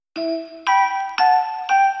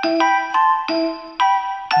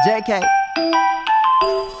JK.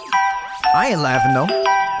 I ain't laughing though.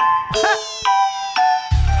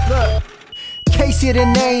 Look. Casey the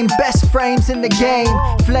name, best frames in the game.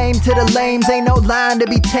 Flame to the lames, ain't no line to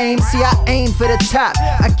be tamed. See, I aim for the top,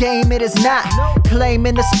 I game it is not.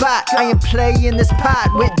 Claiming the spot, I am playing this pot.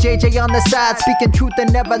 With JJ on the side, speaking truth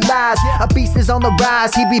and never lies. A beast is on the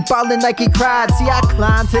rise, he be ballin' like he cried. See, I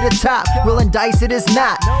climb to the top, rolling dice it is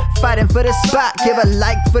not. Fighting for the spot, give a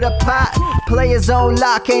like for the pot. Players on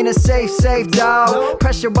lock, ain't a safe dog.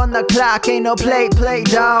 Pressure on the clock, ain't no play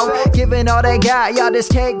dog. Giving all they got, y'all just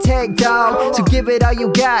take dog. So give it all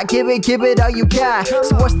you got, give it all you got.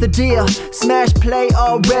 So what's the deal? Smash play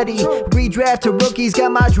already. Redraft to rookies,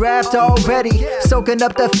 got my draft already. Soaking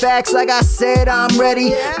up the facts like I said I'm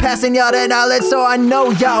ready. Passing y'all the knowledge so I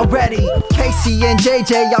know y'all ready. Casey and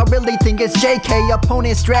JJ, y'all really think it's JK.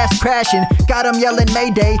 Opponents drafts crashing, got them yelling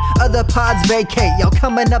Mayday. Other pods vacate, y'all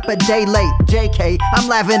coming up a day late. JK, I'm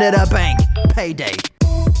laughing at a bank, payday.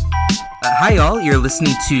 Hi, y'all. You're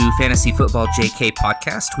listening to Fantasy Football JK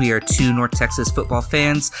Podcast. We are two North Texas football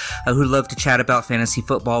fans who love to chat about fantasy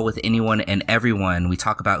football with anyone and everyone. We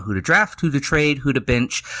talk about who to draft, who to trade, who to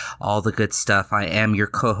bench, all the good stuff. I am your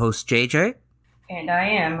co-host, JJ. And I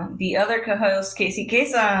am the other co-host, Casey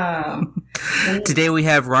Kasem. Today we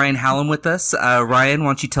have Ryan Hallam with us. Ryan, why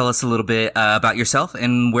don't you tell us a little bit about yourself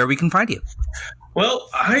and where we can find you? Well,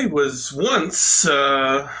 I was once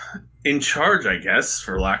in charge, I guess,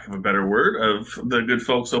 for lack of a better word, of the good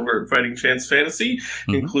folks over at Fighting Chance Fantasy,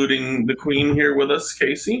 including the queen here with us,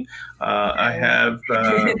 Casey. I have...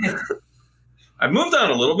 I moved on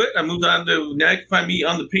a little bit. I moved on to, now you can find me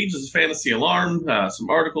on the pages of Fantasy Alarm, some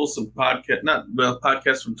articles, some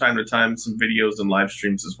podcasts from time to time, some videos and live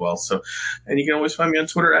streams as well. So, and you can always find me on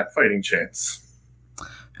Twitter at Fighting Chance.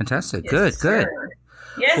 Fantastic. Yes, Good.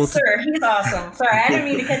 Yes, well, sir. He's awesome. Sorry, I didn't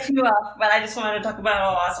mean to cut you off, but I just wanted to talk about how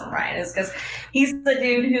awesome Ryan is, because he's the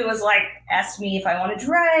dude who was like, asked me if I wanted to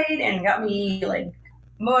write and got me like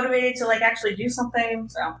motivated to like actually do something.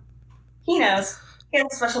 So he knows. He has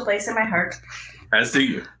a special place in my heart. As do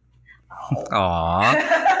you. Aww.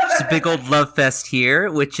 It's a big old love fest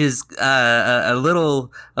here, which is a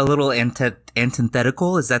little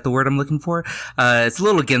antithetical. Is that the word I'm looking for? It's a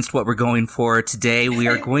little against what we're going for today. We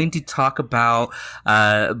are going to talk about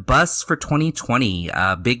busts for 2020.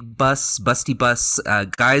 Big busts, busty busts,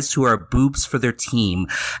 guys who are boobs for their team.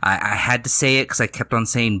 I had to say it because I kept on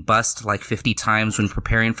saying bust like 50 times when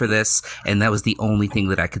preparing for this, and that was the only thing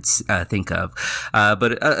that I could think of.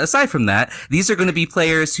 But aside from that, these are going to be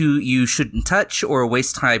players who you shouldn't touch or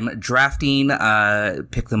waste time drafting.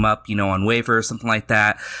 Pick them up, on waiver or something like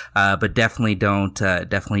that. But definitely don't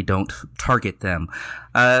target them.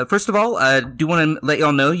 First of all, do want to let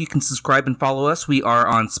y'all know you can subscribe and follow us. We are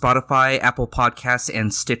on Spotify, Apple Podcasts,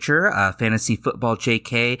 and Stitcher, Fantasy Football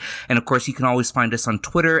JK. And of course, you can always find us on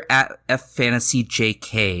Twitter at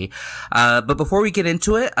FFantasyJK. But before we get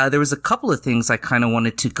into it, there was a couple of things I kind of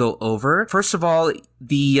wanted to go over. First of all,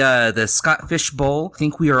 the Scott Fish Bowl. I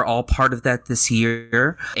think we are all part of that this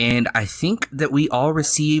year. And I think that we all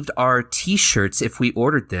received our t-shirts if we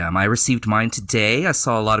ordered them. I received mine today. I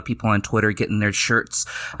saw a lot of people on Twitter getting their shirts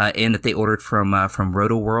in that they ordered from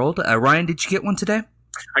Roto World. Ryan, did you get one today?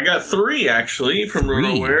 I got 3 actually from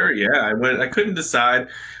RotoWare. Yeah, I couldn't decide.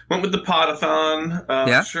 Went with the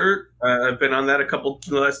Podathon shirt. I've been on that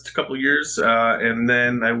the last couple years, and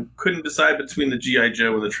then I couldn't decide between the G.I.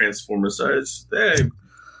 Joe and the Transformers. So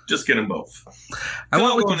just get them both. I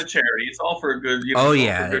want going to charity. It's all for a good. For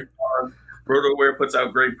a good cause. RotoWare puts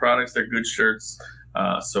out great products. They're good shirts,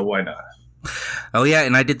 so why not? Oh, yeah,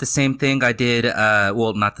 and I did the same thing. I did,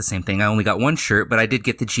 not the same thing. I only got one shirt, but I did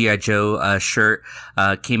get the G.I. Joe shirt.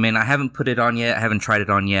 Came in. I haven't put it on yet. I haven't tried it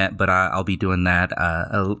on yet, but I'll be doing that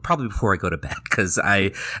probably before I go to bed, because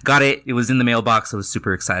I got it. It was in the mailbox. I was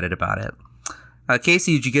super excited about it.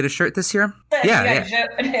 Casey, did you get a shirt this year? I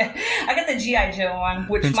got the G.I. Joe one,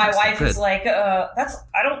 which my wife is like, I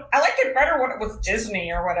like it better when it was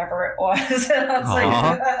Disney or whatever it was.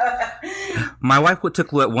 My wife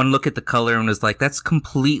took one look at the color and was like, that's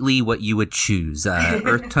completely what you would choose.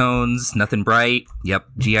 Earth tones, nothing bright. Yep,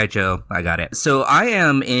 G.I. Joe. I got it. So I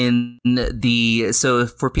am so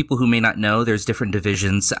for people who may not know, there's different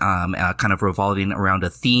divisions kind of revolving around a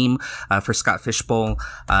theme for Scott Fish Bowl.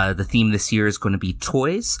 The theme this year is going to be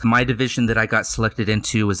toys. My division that I got selected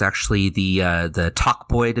into was actually the Talk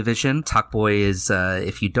Boy division. Talk Boy is,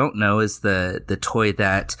 if you don't know, is the toy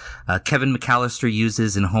that Kevin McAllister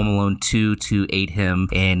uses in Home Alone 2 to aid him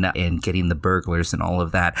in getting the burglars and all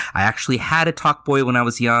of that. I actually had a Talk Boy when I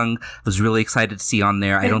was young. Was really excited to see on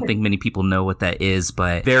there. I don't think many people know what that is,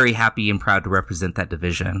 but very happy and proud to represent that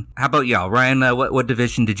division. How about y'all? Ryan, what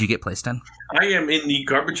division did you get placed in? I am in the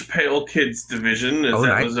Garbage Pail Kids division. As Oh,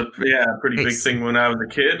 that nice. was a pretty big thing when I was a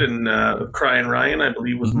kid. And Crying Ryan, I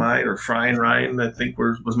believe, was mine, or Frying Ryan, I think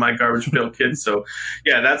was my Garbage Pail Kid. So,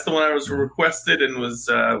 yeah, that's the one I was requested and was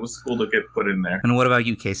cool to get put in there. And what about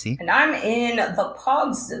you, Casey? And I'm in the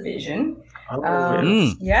Pogs division. Oh,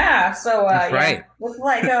 Yeah, so That's right. with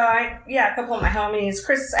like a couple of my homies,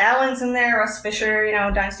 Chris Allen's in there, Russ Fisher,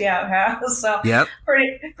 Dynasty Outhouse. So Yep.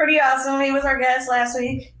 pretty awesome. He was our guest last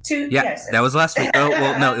week. That was last week. Oh,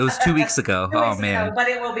 well, no, it was 2 weeks ago. 2 weeks man. ago, but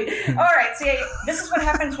it will be. All right, see, this is what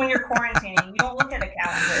happens when you're quarantining. You don't look at a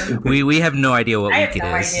calendar. We have no idea what I week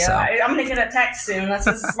have no it is. idea. So. I'm gonna get a text soon. This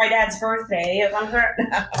is my dad's birthday.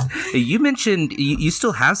 You mentioned you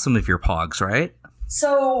still have some of your pogs, right?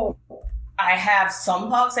 So I have some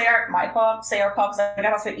pogs. They aren't my pogs. They are pogs I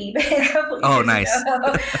got off of eBay a couple Oh, years nice.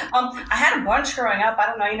 ago. I had a bunch growing up. I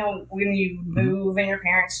don't know, when you move and your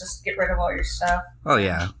parents just get rid of all your stuff. Oh,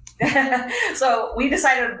 yeah. So we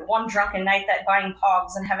decided one drunken night that buying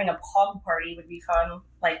pogs and having a pog party would be fun.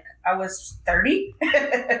 Like, I was 30.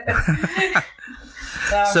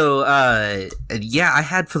 So, I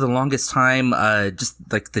had for the longest time, just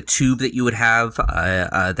like the tube that you would have,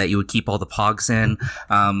 that you would keep all the pogs in.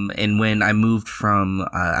 And when I moved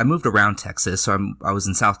I moved around Texas. So I was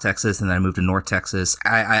in South Texas and then I moved to North Texas.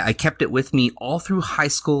 I kept it with me all through high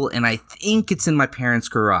school, and I think it's in my parents'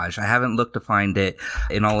 garage. I haven't looked to find it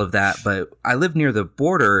and all of that, but I live near the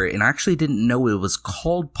border and I actually didn't know it was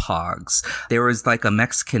called pogs. There was like a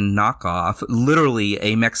Mexican knockoff, literally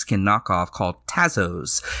a Mexican knockoff called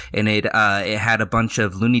Tazos, and it had a bunch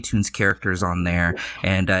of Looney Tunes characters on there,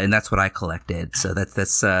 and that's what I collected. So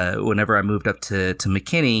that's whenever I moved up to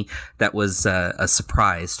McKinney, that was a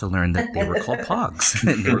surprise to learn that they were called pogs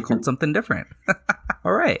and they were called something different.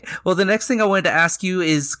 All right. Well, the next thing I wanted to ask you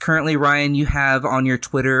is, currently, Ryan, you have on your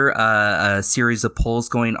Twitter a series of polls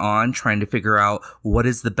going on trying to figure out what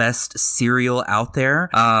is the best cereal out there.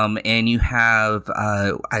 And you have,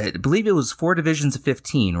 I believe it was 4 divisions of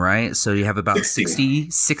 15, right? So you have about 60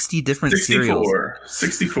 different cereals.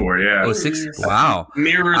 64, yeah. Oh, 60. Wow. Do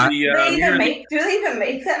they even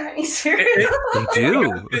make that many cereals? They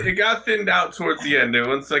do. It got thinned out towards the end.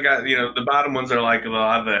 Once I got, the bottom ones are like a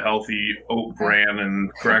lot of the healthy oat bran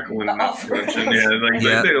and crackling nuts. They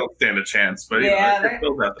don't stand a chance. But they're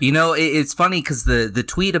still out there. It's funny because the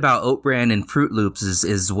tweet about oat bran and Fruit Loops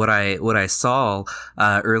is what I saw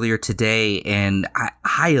earlier today, and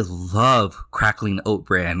I love crackling oat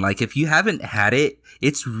bran. Like, if you haven't had it,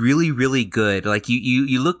 it's really, really good. Like,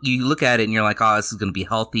 you look at it and you're like, oh, this is going to be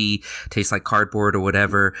healthy, tastes like cardboard or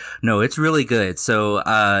whatever. No, it's really good. So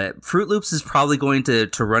Fruit Loops is probably going to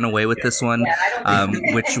run away with this one,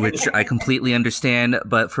 which I completely understand.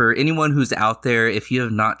 But for anyone who's out there, if you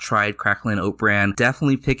have not tried crackling oat bran,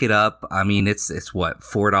 definitely pick it up. I mean, it's what,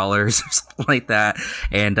 $4 or something like that,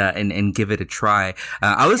 and give it a try.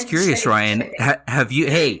 I was curious, Ryan, have you?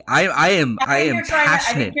 Hey, I am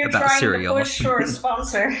passionate about cereal. For a sponsor.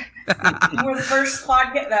 We're the first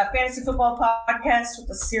fantasy football podcast with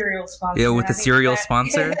a cereal sponsor. Yeah, with a cereal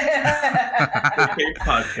sponsor. Okay,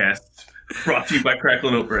 podcast brought to you by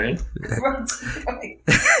Crackling Oat Bran.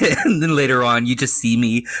 And then later on, you just see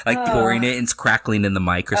me pouring it and it's crackling in the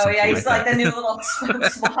mic or something. Oh yeah, he's like that. the new little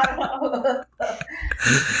spot.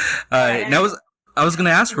 Now I was going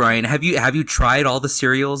to ask Ryan, have you tried all the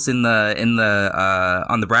cereals on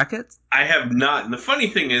the brackets? I have not. And the funny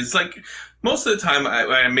thing is, like, most of the time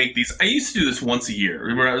I make these, I used to do this once a year.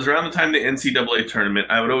 When I was around the time of the NCAA tournament,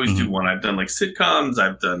 I would always do one. I've done like sitcoms,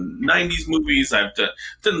 I've done 90s movies, I've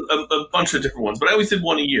done a bunch of different ones, but I always did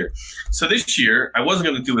one a year. So this year, I wasn't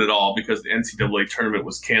going to do it at all because the NCAA tournament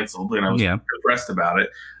was canceled and I was depressed about it.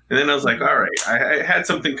 And then I was like, all right, I had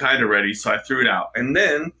something kind of ready, so I threw it out. And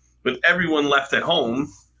then with everyone left at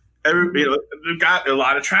home, it got a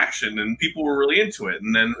lot of traction and people were really into it.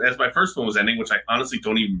 And then as my first one was ending, which I honestly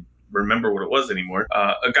don't even remember what it was anymore,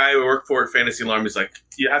 a guy who worked for at Fantasy Alarm is like,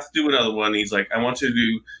 you have to do another one. He's like, I want you to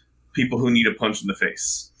do people who need a punch in the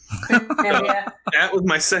face. That was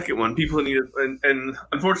my second one, people who need and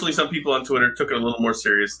unfortunately some people on Twitter took it a little more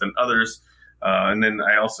serious than others. And then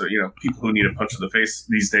I also, people who need a punch in the face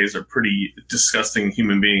these days are pretty disgusting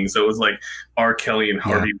human beings. So it was like R. Kelly and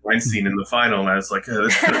Harvey Weinstein in the final. And I was like,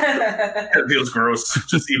 that feels gross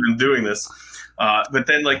just even doing this. But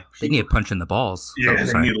then like they need a punch in the balls. Yeah,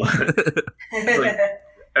 they need a lot.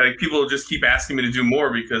 Like people just keep asking me to do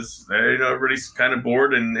more because everybody's kind of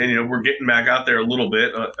bored and we're getting back out there a little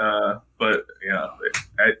bit. But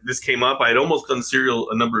this came up. I had almost done Serial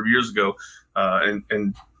a number of years ago, and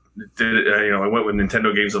did it, I went with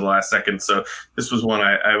Nintendo games at the last second. So this was one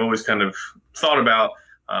I've always kind of thought about.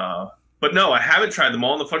 But no, I haven't tried them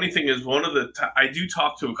all. And the funny thing is, I do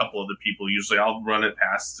talk to a couple other people. Usually, I'll run it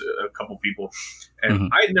past a couple people, and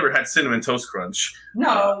I had never had Cinnamon Toast Crunch.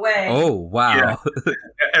 No way! Oh wow! Yeah.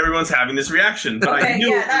 Everyone's having this reaction, but I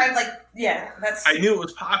knew I knew it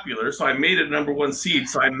was popular, so I made it number one seed.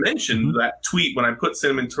 So I mentioned that tweet when I put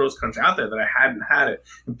Cinnamon Toast Crunch out there that I hadn't had it,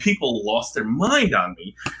 and people lost their mind on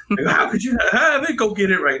me. Like, how could you not have it? Go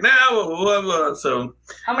get it right now! Blah, blah, blah. So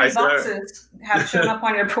how many boxes have shown up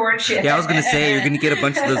on your porch? Yeah, I was going to say you're going to get a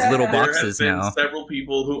bunch of those little boxes there have now. Been several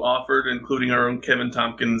people who offered, including our own Kevin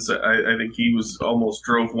Tompkins. I think he almost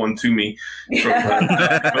drove one to me.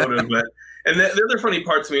 And the other funny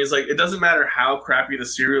part to me is, like, it doesn't matter how crappy the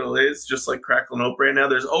cereal is, just like Crackle and Oat Bran now,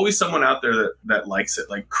 there's always someone out there that likes it.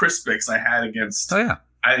 Like Crispix I had against... Oh, yeah.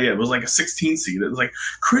 It was like a 16 seed. It was like,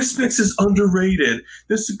 Crispix is underrated.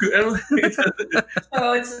 This is good.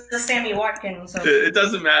 Oh, it's the Sammy Watkins. So. It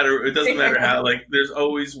doesn't matter. It doesn't matter how, like, there's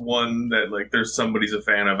always one that, like, there's somebody's a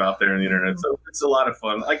fan of out there on the internet. So it's a lot of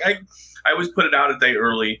fun. Like, I always put it out a day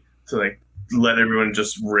early to, like, let everyone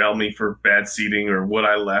just rail me for bad seating or what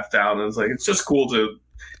I left out. And it's like, it's just cool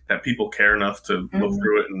that people care enough to look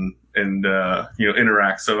through it and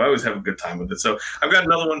interact. So I always have a good time with it. So I've got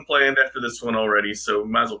another one planned after this one already, so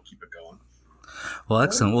might as well keep it going. Well,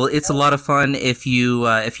 excellent. Well, it's a lot of fun. If you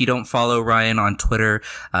don't follow Ryan on Twitter,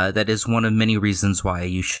 that is one of many reasons why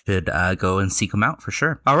you should go and seek him out for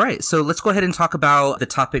sure. All right, so let's go ahead and talk about the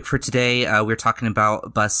topic for today. We're talking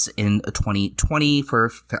about busts in 2020 for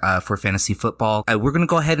fantasy football. We're going to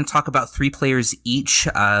go ahead and talk about 3 players each.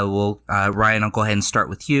 Ryan, I'll go ahead and start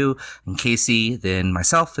with you, and Casey, then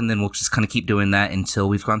myself, and then we'll just kind of keep doing that until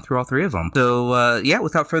we've gone through all 3 of them. So,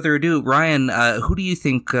 without further ado, Ryan, who do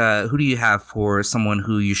you have for someone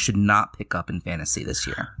who you should not pick up in fantasy this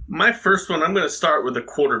year? My first one, I'm going to start with a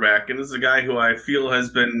quarterback, and this is a guy who I feel has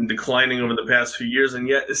been declining over the past few years and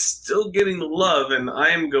yet is still getting the love, and I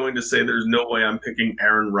am going to say there's no way I'm picking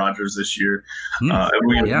Aaron Rodgers this year. We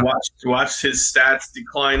watched his stats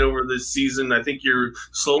decline over this season. I think you're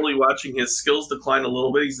slowly watching his skills decline a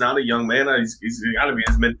little bit. He's not a young man. He's got to be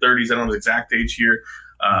in his mid-30s. I don't know his exact age here.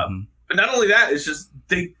 But not only that, it's just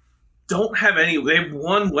they don't have any. They have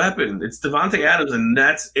one weapon. It's Devontae Adams, and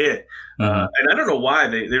that's it. And I don't know why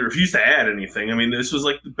they refuse to add anything. I mean, this was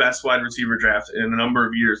like the best wide receiver draft in a number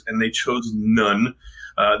of years, and they chose none.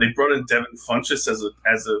 They brought in Devin Funchess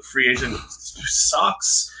as a free agent, who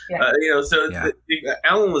sucks. Yeah.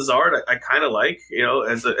 Alan Lazard, I kind of like,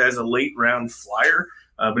 as a late round flyer,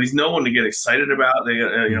 but he's no one to get excited about. They,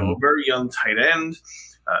 a very young tight end.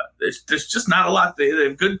 There's just not a lot. They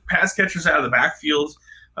have good pass catchers out of the backfield.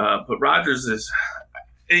 But Rodgers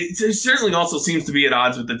it certainly also seems to be at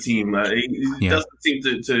odds with the team. He doesn't seem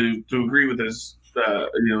to agree with his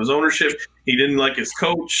ownership. He didn't like his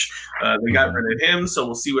coach. They got rid of him, so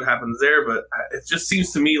we'll see what happens there. But it just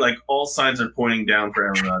seems to me like all signs are pointing down for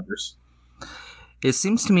Aaron Rodgers. It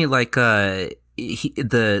seems to me like the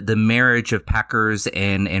marriage of Packers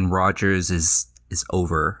and Rodgers is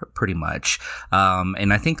over pretty much.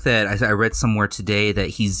 And I think that I read somewhere today that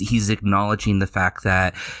he's acknowledging the fact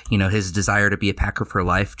that, his desire to be a Packer for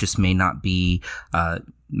life just may not be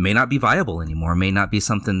viable anymore, may not be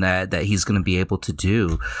something that he's going to be able to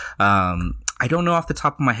do. I don't know off the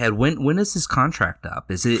top of my head, when is his contract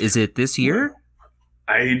up? Is it this year?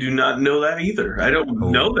 I do not know that either. I don't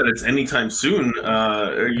know that it's anytime soon.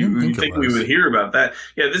 You think we would hear about that?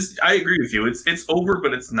 Yeah, I agree with you. It's over,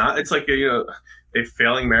 but it's not. It's like a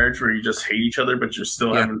failing marriage where you just hate each other, but you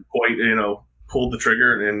still haven't quite pulled the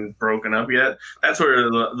trigger and broken up yet. That's where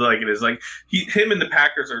it is. Like him and the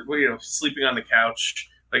Packers are sleeping on the couch.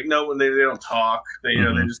 Like no, when they don't talk. They they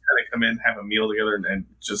just kind of come in, have a meal together, and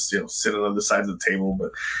just sit on the sides of the table.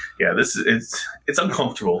 But yeah, it's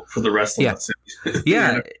uncomfortable for the rest of us.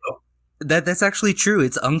 Yeah, that's actually true.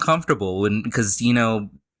 It's uncomfortable because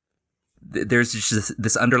there's just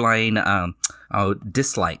this underlying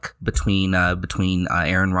dislike between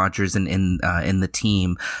Aaron Rodgers and the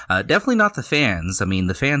team. Definitely not the fans. I mean,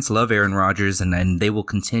 the fans love Aaron Rodgers and they will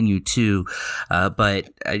continue to. But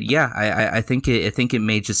I think it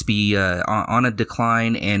may just be on a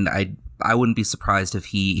decline, and I wouldn't be surprised if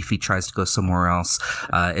he tries to go somewhere else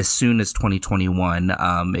as soon as 2021.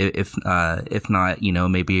 If not,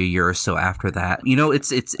 maybe a year or so after that.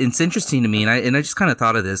 It's interesting to me, and I just kind of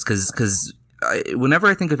thought of this because whenever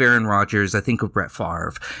I think of Aaron Rodgers, I think of Brett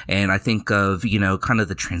Favre, and I think of, kind of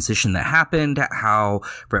the transition that happened, how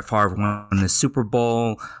Brett Favre won the Super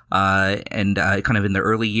Bowl, and kind of in the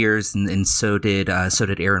early years, and so did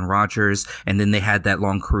Aaron Rodgers, and then they had that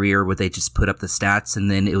long career where they just put up the stats,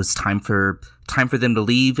 and then it was time for them to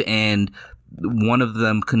leave, and one of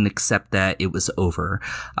them couldn't accept that it was over.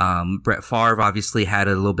 Brett Favre obviously had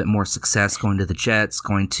a little bit more success going to the Jets,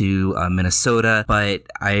 going to Minnesota, but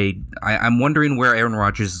I'm wondering where Aaron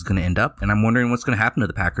Rodgers is going to end up, and I'm wondering what's going to happen to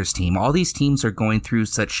the Packers team. All these teams are going through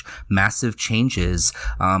such massive changes.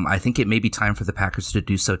 I think it may be time for the Packers to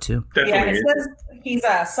do so too. Definitely. Yeah, it says he's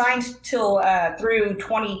signed till through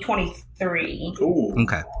 2023. Ooh.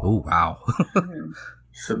 Okay. Oh, wow. Mm-hmm.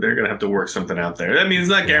 So they're going to have to work something out there. I mean, it's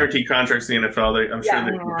not guaranteed contracts in the NFL. I'm sure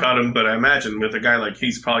they can cut him, but I imagine with a guy like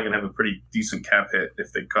he's probably going to have a pretty decent cap hit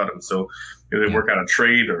if they cut him. So maybe they work out a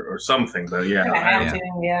trade or something. But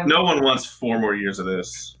no one wants 4 more years of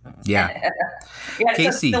this. Yeah.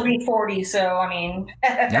 Casey. He'll be 40, so I mean.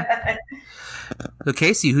 So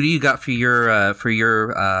Casey, who do you got for your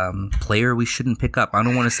player we shouldn't pick up? I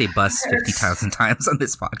don't want to say bust 50,000 times on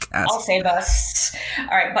this podcast. I'll say bust.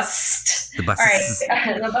 All right, bust. The bust. All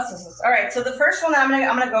right, the busts. All right. So the first one I'm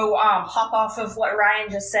gonna go hop off of what Ryan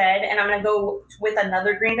just said, and I'm gonna go with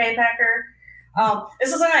another Green Bay Packer.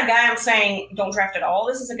 This isn't a guy I'm saying don't draft at all.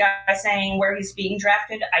 This is a guy saying where he's being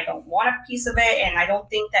drafted, I don't want a piece of it, and I don't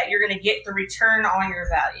think that you're going to get the return on your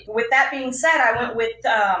value. With that being said, I went with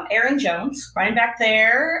Aaron Jones, running back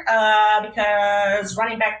there, because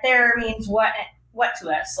running back there means what to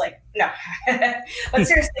us? Like, no. But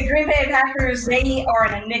seriously, Green Bay Packers, they are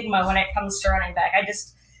an enigma when it comes to running back.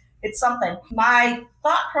 It's something. My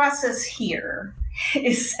thought process here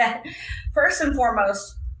is that, first and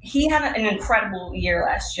foremost, he had an incredible year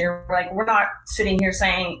last year. Like, we're not sitting here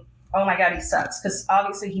saying, oh my God, he sucks, because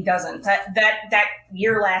obviously he doesn't. That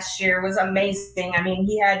year last year was amazing. I mean,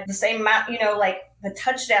 he had the same amount, like the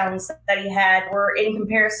touchdowns that he had were in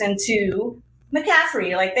comparison to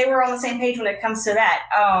McCaffrey. Like, they were on the same page when it comes to that.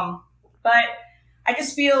 But I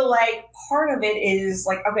just feel like part of it is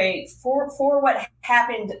like, okay, for what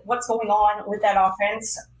happened, what's going on with that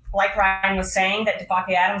offense, like Ryan was saying, that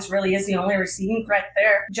Devontae Adams really is the only receiving threat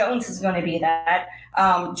there. Jones is going to be that.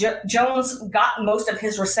 Jones got most of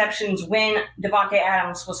his receptions when Devontae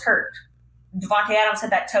Adams was hurt. Devontae Adams had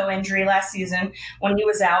that toe injury last season when he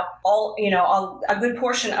was out. A good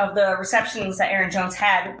portion of the receptions that Aaron Jones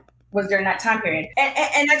had was during that time period.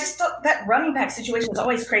 And I just thought that running back situation was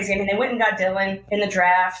always crazy. I mean, they went and got Dylan in the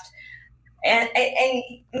draft. And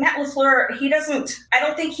Matt LaFleur, I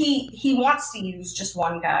don't think he wants to use just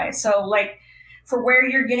one guy. So, like, for where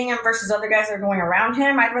you're getting him versus other guys that are going around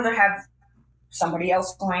him, I'd rather have somebody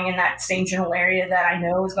else going in that same general area that I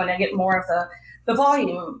know is going to get more of the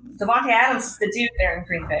volume. Devontae Adams is the dude there in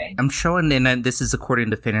Green Bay. I'm showing, and this is according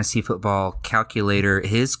to Fantasy Football Calculator,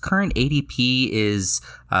 his current ADP is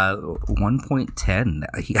 1.10.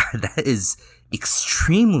 That is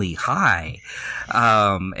extremely high.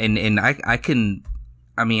 And I can't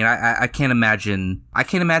imagine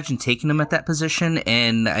taking him at that position.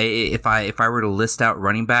 And if I were to list out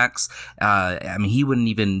running backs, he wouldn't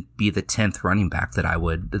even be the 10th running back that I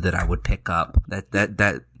would pick up.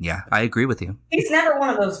 Yeah, I agree with you. He's never one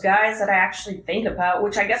of those guys that I actually think about,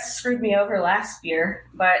 which I guess screwed me over last year.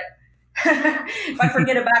 But if I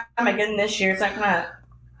forget about him again this year, it's not gonna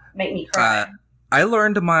make me cry. I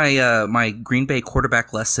learned my Green Bay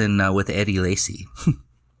quarterback lesson with Eddie Lacy.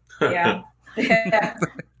 Yeah.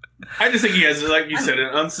 I just think he has, like you said, an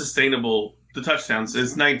unsustainable. The touchdowns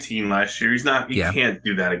is 19 last year. He can't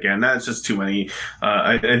do that again. That's just too many.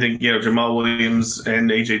 I think Jamal Williams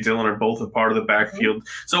and AJ Dillon are both a part of the backfield.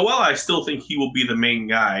 So while I still think he will be the main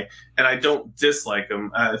guy, and I don't dislike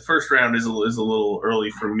him, first round is a little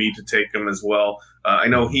early for me to take him as well. I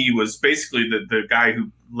know he was basically the guy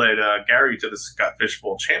who led Gary to the Scott Fish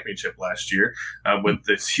Bowl championship last year with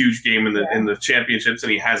this huge game in the championships,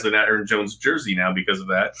 and he has an Aaron Jones jersey now because of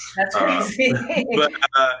that. That's crazy. But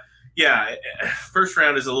yeah, first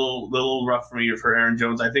round is a little rough for me for Aaron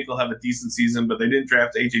Jones. I think he'll have a decent season, but they didn't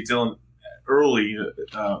draft A.J. Dillon early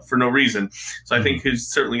for no reason. So I think he's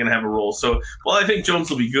certainly going to have a role. So while I think Jones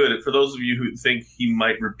will be good, for those of you who think he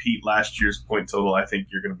might repeat last year's point total, I think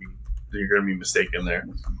you're going to be mistaken there.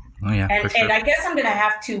 Oh, yeah, and I guess I'm going to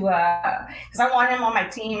have to, because I want him on my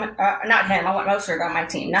team. Not him. I want Mostert on my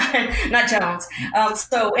team, not Jones.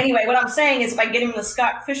 So anyway, what I'm saying is if I get him the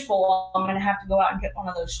Scott Fish Bowl, I'm going to have to go out and get one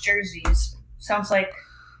of those jerseys. Sounds like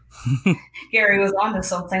Gary was onto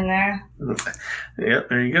something there. Yep,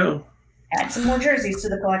 there you go. add some more jerseys to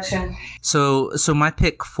the collection. So my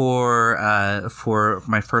pick for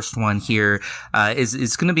my first one here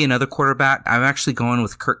is going to be another quarterback. I'm actually going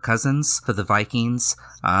with Kirk Cousins for the Vikings.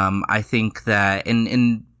 I think that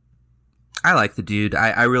and I like the dude.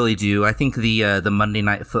 I really do. I think the Monday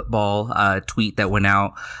Night Football tweet that went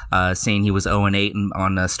out saying he was 0-8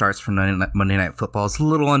 on starts for Monday Night Football is a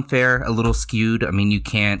little unfair, a little skewed. I mean,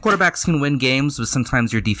 quarterbacks can win games, but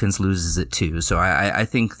sometimes your defense loses it too. So I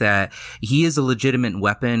think that he is a legitimate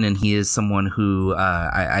weapon, and he is someone who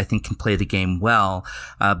I think can play the game well.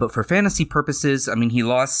 But for fantasy purposes, I mean, he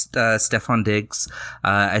lost Stephon Diggs.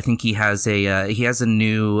 I think he has a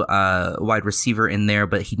new wide receiver in there,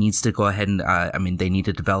 but he needs to go ahead and they need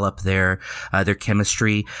to develop their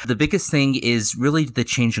chemistry. The biggest thing is really the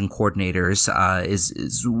change in coordinators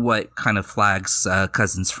is what kind of flags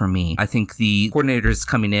Cousins for me. I think the coordinators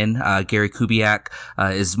coming in, Gary Kubiak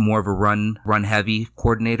is more of a run heavy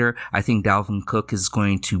coordinator. I think Dalvin Cook is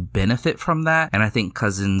going to benefit from that, and I think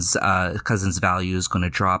Cousins' value is going to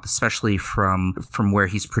drop, especially from where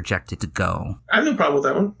he's projected to go. I have no problem with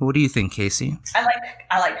that one. What do you think, Casey? I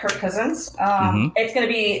like Kirk Cousins. It's going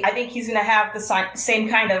to be. I think he's going to have the same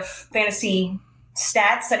kind of fantasy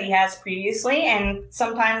stats that he has previously, and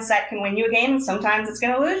sometimes that can win you a game, and sometimes it's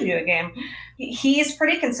going to lose you a game. He's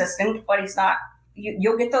pretty consistent, but he's not.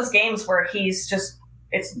 You'll get those games where he's just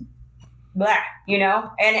it's blah,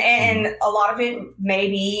 and a lot of it may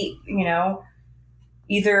be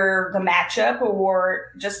either the matchup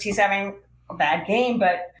or just he's having a bad game,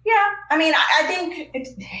 but. Yeah, I mean, I think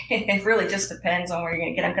it really just depends on where you're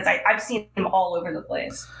going to get him, because I've seen him all over the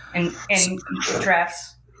place in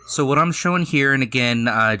drafts. So what I'm showing here, and again,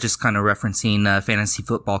 just kind of referencing Fantasy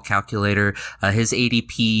Football Calculator, his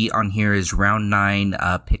ADP on here is round 9,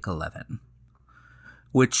 pick 11.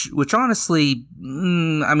 Which honestly,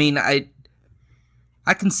 I mean,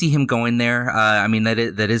 I can see him going there. I mean, that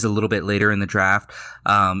is a little bit later in the draft.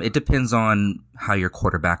 It depends on how your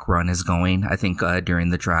quarterback run is going, I think, during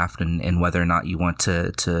the draft, and whether or not you want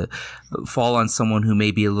to fall on someone who may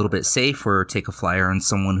be a little bit safe or take a flyer on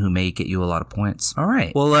someone who may get you a lot of points. All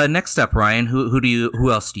right. Well, next up, Ryan,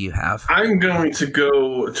 who else do you have? I'm going to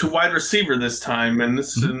go to wide receiver this time, and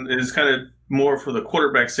this is kind of more for the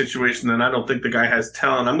quarterback situation, and I don't think the guy has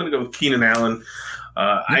talent. I'm going to go with Keenan Allen.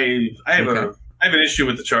 I have an issue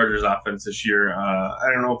with the Chargers offense this year. I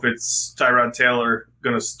don't know if it's Tyrod Taylor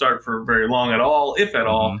going to start for very long at all, if at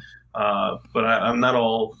all. But I'm not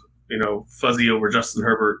all fuzzy over Justin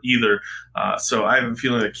Herbert either. So I have a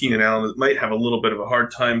feeling that Keenan Allen might have a little bit of a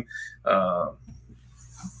hard time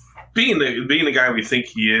being the guy we think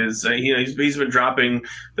he is. He's been dropping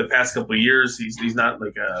the past couple of years. He's not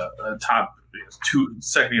like a top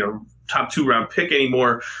top 2 round pick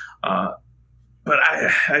anymore. But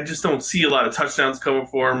I just don't see a lot of touchdowns coming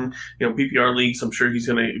for him. PPR leagues, I'm sure he's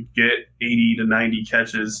going to get 80 to 90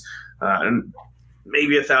 catches and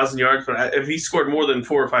maybe 1,000 yards. But if he scored more than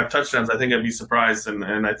 4 or 5 touchdowns, I think I'd be surprised.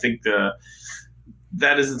 And I think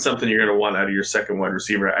that isn't something you're going to want out of your second wide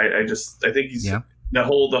receiver. I think he's the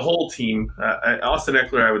whole team. Austin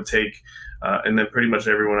Eckler I would take, and then pretty much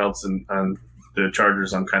everyone else on the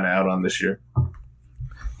Chargers I'm kind of out on this year.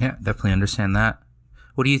 Yeah, definitely understand that.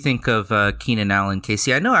 What do you think of Keenan Allen,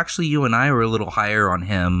 Casey? I know actually you and I were a little higher on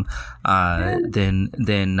him than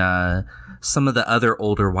some of the other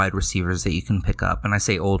older wide receivers that you can pick up. And I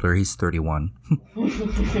say older, he's 31.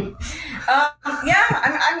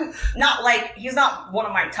 I'm not like he's not one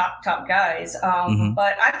of my top guys.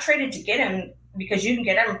 But I've traded to get him because you can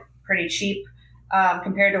get him pretty cheap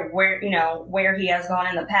compared to where he has gone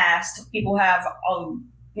in the past. People have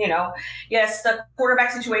yes, the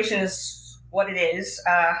quarterback situation is what it is.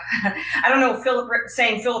 I don't know.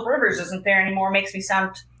 Saying Phillip Rivers isn't there anymore makes me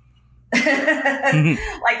sound like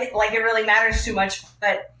it really matters too much.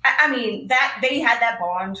 But I mean that they had that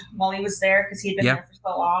bond while he was there because he had been there for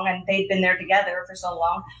so long, and they'd been there together for so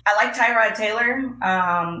long. I like Tyrod Taylor,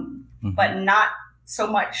 but not so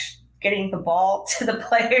much getting the ball to the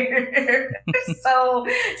player. So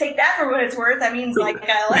take that for what it's worth. That means like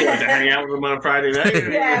I like to hang out with him on a Friday night.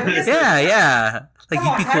 yeah. Like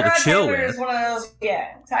you'd be cool to chill with.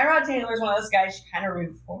 Tyrod Taylor is one of those guys you kind of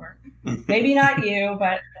root for. Maybe not you,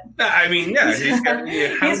 but I mean, he's got how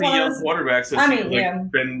many young quarterbacks has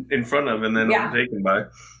been in front of and then overtaken by?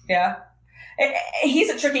 Yeah, he's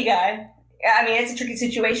a tricky guy. I mean, it's a tricky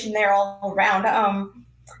situation there all around.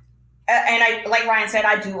 And I, like Ryan said,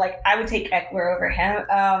 I would take Eckler over him.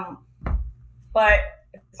 But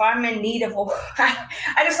if I'm in need of,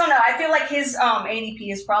 I just don't know. I feel like his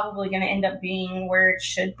ADP is probably going to end up being where it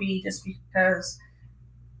should be, just because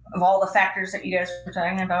of all the factors that you guys were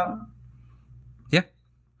talking about. Yeah.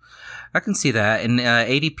 I can see that. And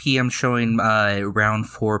ADP, I'm showing round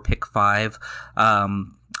 4, pick 5.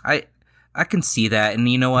 I can see that. And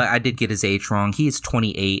you know what? I did get his age wrong. He is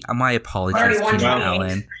 28. My apologies, Keenan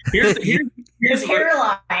Allen. His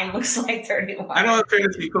hairline looks like 31. I don't have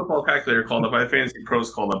Fantasy Football Calculator called up. I have Fantasy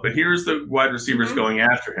Pros called up. But here's the wide receivers going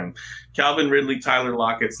after him. Calvin Ridley, Tyler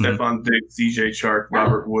Lockett, Stephon Diggs, DJ Chark,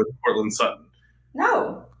 Robert Wood, Cortland Sutton.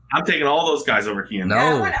 No. I'm taking all those guys over Keenan. No.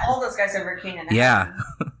 Yeah, I want all those guys over Keenan. Yeah.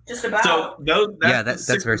 Just about. So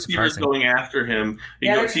that's very surprising. Going after him.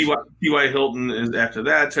 T.Y. Hilton is after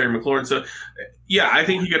that. Terry McLaurin. So, yeah, I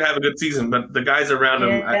think he could have a good season. But the guys around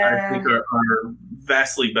him, I think, are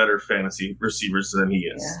vastly better fantasy receivers than he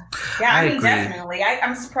is. Yeah, I mean, agree. Definitely.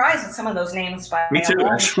 I'm surprised at some of those names. Me too,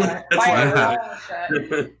 actually.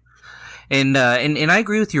 And I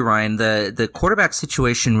agree with you, Ryan. The quarterback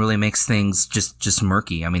situation really makes things just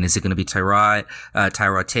murky. I mean, is it going to be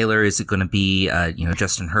Tyrod Taylor? Is it going to be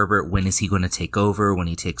Justin Herbert? When is he going to take over? When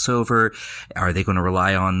he takes over, are they going to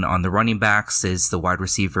rely on the running backs? Is the wide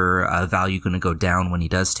receiver value going to go down when he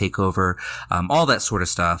does take over? All that sort of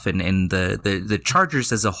stuff. And the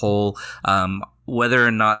Chargers as a whole, whether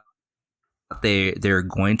or not they're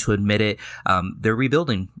going to admit it, they're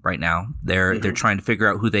rebuilding right now. They're trying to figure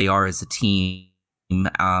out who they are as a team,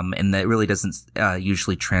 and that really doesn't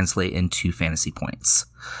usually translate into fantasy points.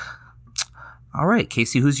 All right,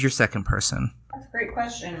 Casey, who's your second person? That's a great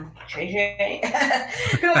question. JJ.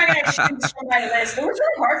 Who am I going to choose from my list? It was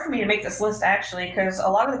really hard for me to make this list, actually, because a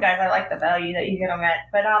lot of the guys, I like the value that you get on that.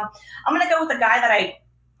 But I'm going to go with the guy that I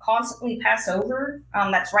constantly pass over,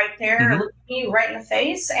 that's right there, looking me right in the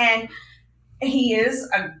face, and he is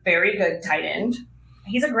a very good tight end.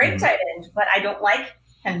 He's a great tight end, but I don't like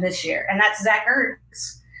him this year. And that's Zach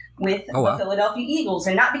Ertz with the Philadelphia Eagles.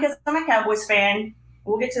 And not because I'm a Cowboys fan.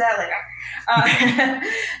 We'll get to that later.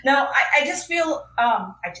 No, I just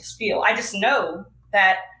know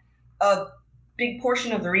that a big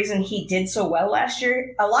portion of the reason he did so well last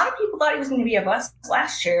year, a lot of people thought he was going to be a bust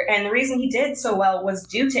last year. And the reason he did so well was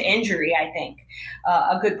due to injury, I think.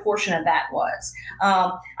 A good portion of that was.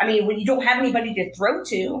 I mean, when you don't have anybody to throw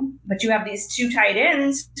to, but you have these two tight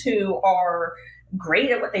ends who are great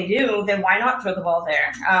at what they do, then why not throw the ball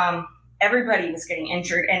there? Everybody was getting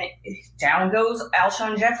injured, and down goes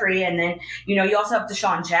Alshon Jeffrey. And then, you also have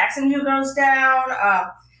Deshaun Jackson who goes down.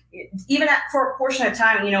 Even for a portion of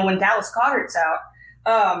time, when Dallas Goedert's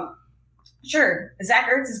out, sure, Zach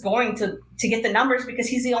Ertz is going to get the numbers because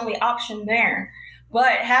he's the only option there.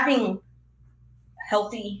 But having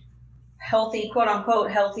healthy, quote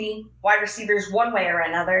unquote, healthy wide receivers one way or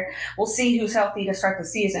another, we'll see who's healthy to start the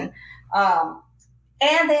season.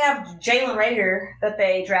 And they have Jalen Reagor that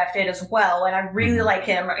they drafted as well, and I really like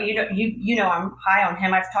him. You know I'm high on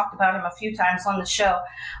him. I've talked about him a few times on the show.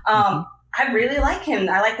 I really like him.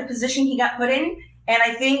 I like the position he got put in, and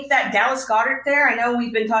I think that Dallas Goedert there, I know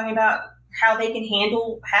we've been talking about how they can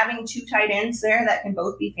handle having two tight ends there that can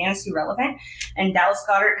both be fantasy relevant, and Dallas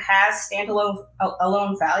Goedert has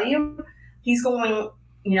standalone value. He's going,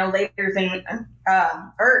 later than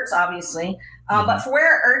Ertz, obviously. But for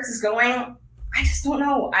where Ertz is going, I just don't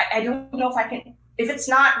know. I don't know if it's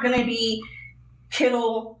not going to be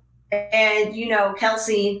Kittle and,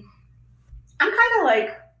 Kelsey, I'm kind of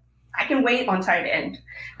like, I can wait on tight end.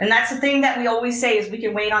 And that's the thing that we always say is we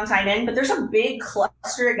can wait on tight end, but there's a big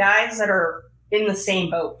cluster of guys that are in the same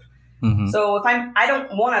boat. So if I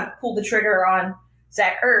don't want to pull the trigger on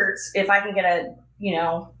Zach Ertz, if I can get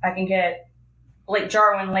I can get Blake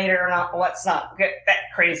Jarwin later or not. Well, let's not get that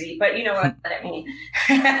crazy, but you know what I mean.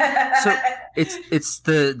 So it's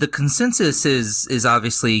the consensus is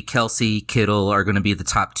obviously Kelsey, Kittle are going to be the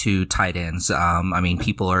top two tight ends. I mean,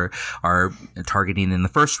 people are targeting in the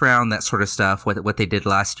first round, that sort of stuff. What they did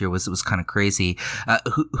last year was kind of crazy.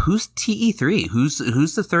 Who's TE3? Who's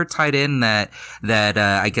the third tight end that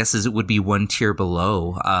I guess would be one tier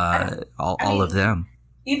below all of them?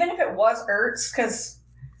 Even if it was Ertz, because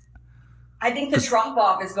I think the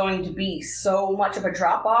drop-off is going to be so much of a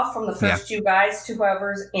drop-off from the first two guys to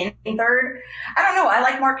whoever's in third. I don't know. I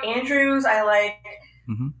like Mark Andrews. I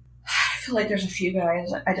feel like there's a few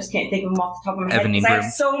guys. I just can't think of them off the top of my head. I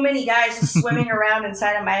have so many guys just swimming around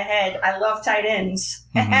inside of my head. I love tight ends.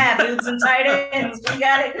 Boobs and tight ends. We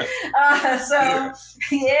got it.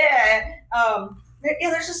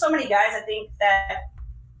 There's just so many guys I think that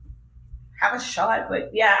have a shot, but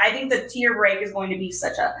I think the tier break is going to be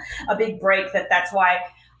such a big break that's why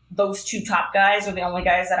those two top guys are the only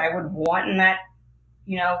guys that I would want in that,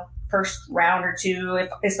 first round or two,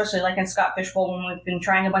 especially like in Scott Fishbowl when we've been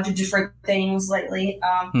trying a bunch of different things lately.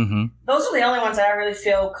 Those are the only ones that I really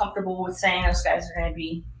feel comfortable with saying those guys are going to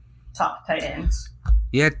be top tight ends.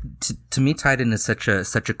 Yeah, to me, tight end is such a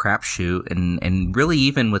crapshoot, and really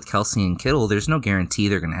even with Kelsey and Kittle, there's no guarantee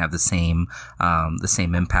they're going to have the same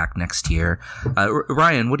impact next year.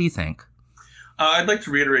 Ryan, what do you think? I'd like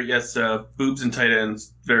to reiterate, yes, boobs and tight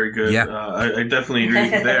ends, very good. Yeah. I definitely agree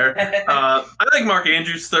with you there. I like Mark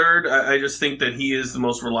Andrews third. I just think that he is the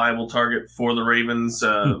most reliable target for the Ravens.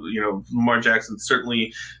 Lamar Jackson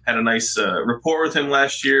certainly had a nice rapport with him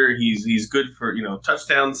last year. He's good for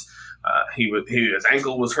touchdowns. His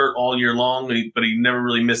ankle was hurt all year long, but he never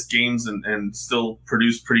really missed games and still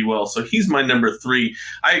produced pretty well. So he's my number 3.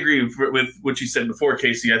 I agree with what you said before,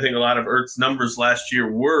 Casey. I think a lot of Ertz's numbers last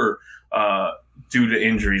year were due to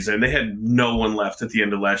injuries, and they had no one left at the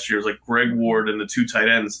end of last year. It was like Greg Ward and the 2 tight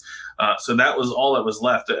ends. So that was all that was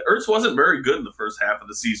left. Ertz wasn't very good in the first half of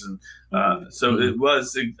the season. It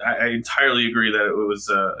was. I entirely agree that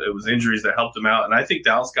it was injuries that helped him out, and I think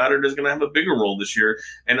Dallas Goedert is going to have a bigger role this year.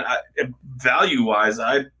 And value wise,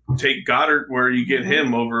 I'd take Goddard where you get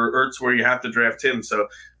him over Ertz where you have to draft him. So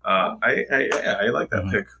I like that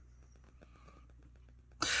pick.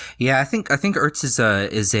 Yeah, I think Ertz is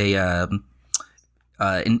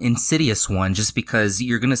an insidious one, just because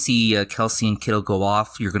you're going to see Kelsey and Kittle go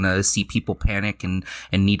off. You're going to see people panic and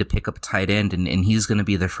need to pick up a tight end, and he's going to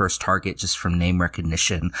be their first target just from name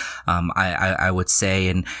recognition. I would say,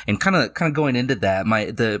 and kind of going into that,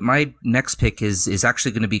 my next pick is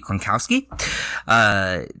actually going to be Gronkowski.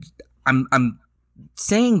 I'm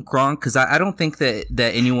saying Gronk because I don't think that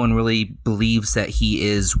anyone really believes that he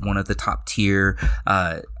is one of the top tier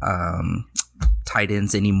tight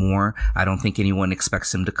ends anymore. I don't think anyone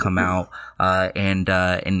expects him to come out and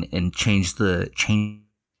change the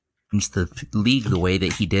league the way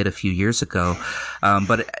that he did a few years ago.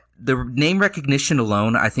 But the name recognition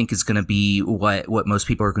alone, I think, is going to be what most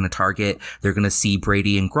people are going to target. They're going to see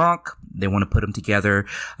Brady and Gronk. They want to put them together,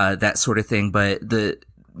 that sort of thing. But the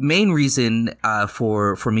main reason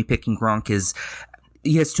for me picking Gronk is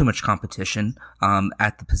he has too much competition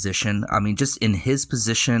at the position. I mean, just in his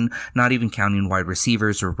position, not even counting wide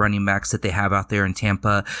receivers or running backs that they have out there in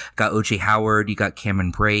Tampa. Got O.J. Howard, you got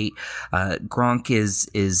Cameron Brate. Gronk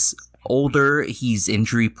is older, he's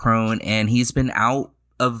injury prone, and he's been out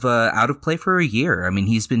of play for a year. I mean,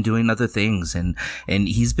 he's been doing other things and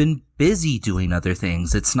he's been busy doing other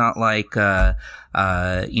things. It's not like,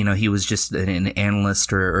 he was just an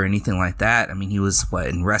analyst or anything like that. I mean, he was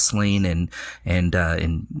in wrestling and in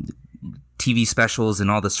TV specials and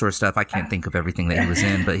all this sort of stuff. I can't think of everything that he was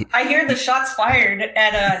in, but I hear the shots fired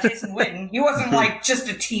at Jason Witten. He wasn't like just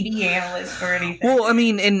a TV analyst or anything. Well, I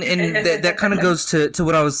mean, and that kind of goes to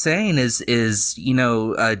what I was saying is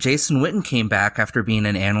Jason Witten came back after being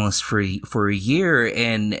an analyst for a year,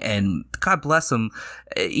 and God bless him,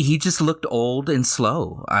 he just looked old and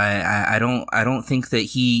slow. I don't think that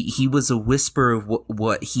he was a whisper of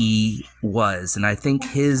what he was, and I think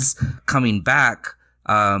his coming back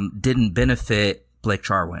didn't benefit Blake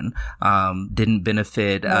Jarwin, didn't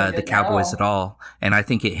benefit the Cowboys at all, and I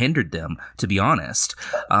think it hindered them, to be honest.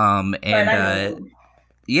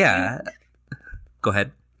 Yeah, go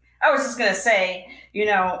ahead. I was just gonna say,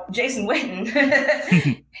 Jason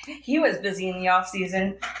Witten, he was busy in the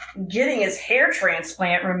offseason getting his hair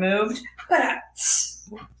transplant removed. But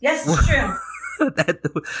yes, it's true.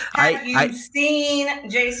 Have you seen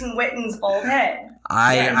Jason Witten's old head?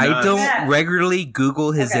 I don't regularly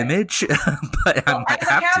Google his image, but I might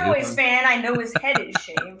have to. As a Cowboys fan, I know his head is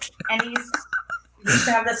shaved, and he used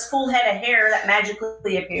to have this full head of hair that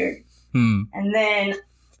magically appeared. And then,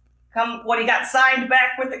 when he got signed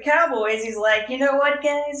back with the Cowboys, he's like, you know what,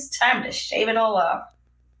 guys? Time to shave it all off.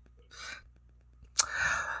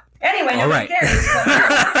 Anyway, nobody cares.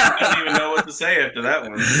 I don't even know what to say after that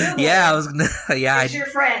one. Yeah, I was gonna. Yeah, it's your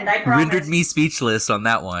friend. I promise. Rendered me speechless on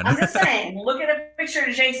that one. I'm just saying. Look at a picture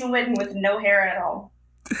of Jason Witten with no hair at all.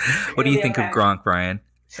 What do you think of Gronk, Brian?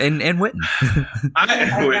 And Witten? I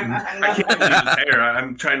can't believe his hair.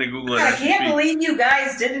 I'm trying to Google it. I can't believe you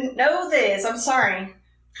guys didn't know this. I'm sorry.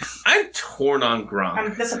 I'm torn on Gronk.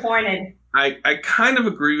 I'm disappointed. I kind of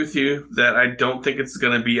agree with you that I don't think it's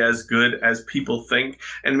going to be as good as people think.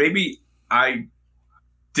 And maybe I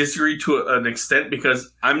disagree to an extent because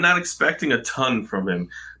I'm not expecting a ton from him.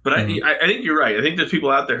 But I think you're right. I think there's people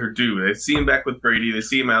out there who do. They see him back with Brady. They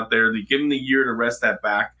see him out there. They give him the year to rest that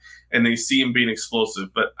back, and they see him being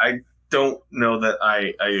explosive. But I don't know that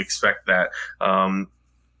I expect that. I'm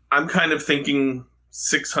kind of thinking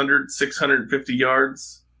 600, 650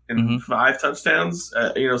 yards. And 5 touchdowns,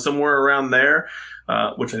 somewhere around there,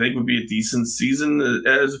 which I think would be a decent season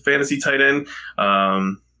as a fantasy tight end.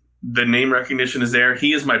 The name recognition is there.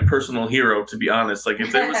 He is my personal hero, to be honest. Like,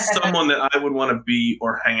 if there was someone that I would want to be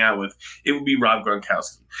or hang out with, it would be Rob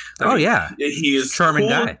Gronkowski. He is charming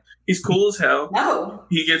cool. guy. He's cool as hell. No.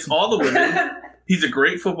 He gets all the women. He's a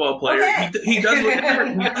great football player. Okay. He does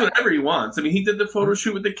whatever he wants. I mean, he did the photo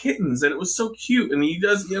shoot with the kittens, and it was so cute. And he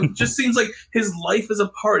does, just seems like his life is a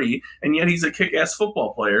party, and yet he's a kick-ass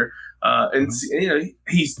football player.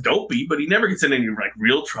 He's dopey, but he never gets in any like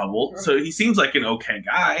real trouble. So he seems like an okay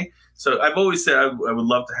guy. So I've always said I would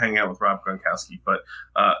love to hang out with Rob Gronkowski. But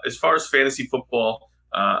as far as fantasy football,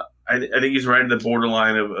 I think he's right at the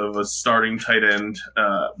borderline of a starting tight end.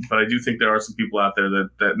 But I do think there are some people out there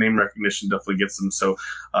that name recognition definitely gets them. So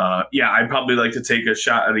I'd probably like to take a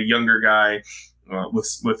shot at a younger guy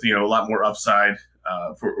with a lot more upside.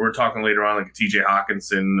 We're talking later on like a TJ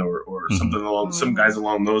Hawkinson or something along some guys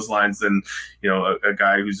along those lines than a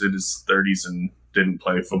guy who's in his 30s and didn't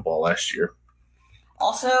play football last year.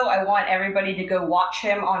 Also, I want everybody to go watch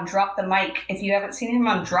him on Drop the Mic. If you haven't seen him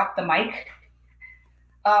on Drop the Mic,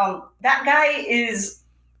 that guy is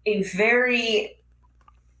a very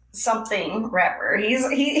something rapper. He's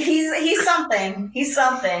something. He's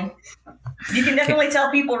something. You can definitely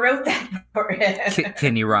tell people wrote that for him.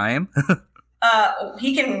 Can you rhyme?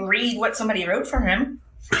 He can read what somebody wrote for him.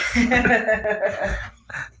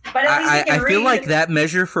 But I feel like that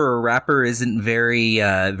measure for a rapper isn't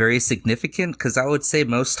very significant, because I would say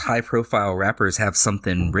most high profile rappers have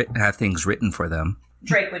things written for them.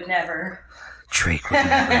 Drake would never. Drake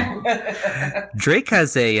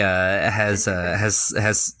has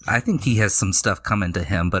I think he has some stuff coming to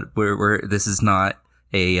him, but this is not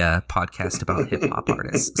a podcast about hip hop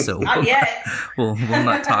artists, so not yet. we'll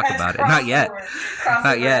not talk about it. Not yet.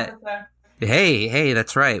 Not yet. Hey,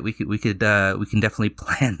 that's right. We can definitely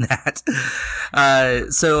plan that.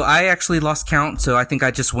 So I actually lost count, so I think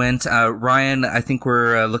I just went. Ryan, I think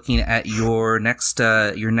we're looking at your next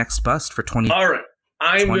bust for 20. All right.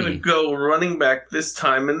 I'm going to go running back this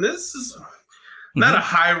time, and this is not a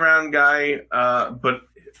high round guy, but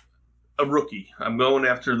a rookie. I'm going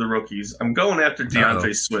after the rookies. I'm going after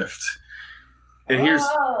DeAndre Swift. And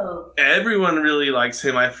everyone really likes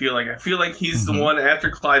him. I feel like he's the one after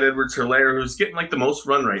Clyde Edwards-Helaire who's getting like the most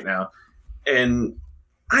run right now. And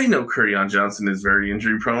I know Kerryon Johnson is very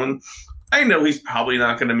injury prone. I know he's probably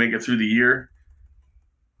not going to make it through the year.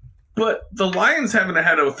 But the Lions haven't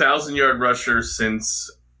had a 1,000-yard rusher since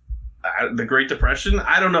the Great Depression.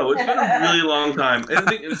 I don't know. It's been a really long time. I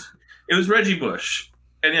think it was Reggie Bush,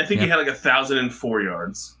 and I think he had like 1,004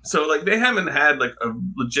 yards. So like they haven't had like a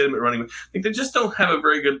legitimate running. Like they just don't have a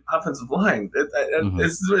very good offensive line.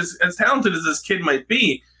 As talented as this kid might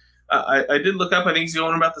be, I did look up. I think he's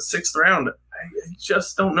going about the 6th round. I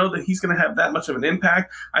just don't know that he's going to have that much of an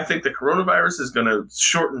impact. I think the coronavirus is going to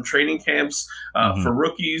shorten training camps for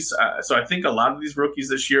rookies. So I think a lot of these rookies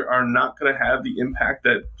this year are not going to have the impact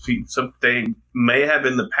that they may have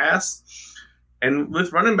in the past. And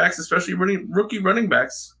with running backs, especially rookie running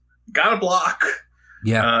backs, got to block.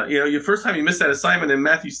 Yeah. Your first time you missed that assignment, and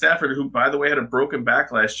Matthew Stafford, who, by the way, had a broken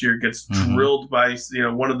back last year, gets drilled by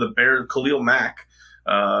one of the Bears, Khalil Mack.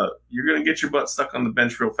 You're going to get your butt stuck on the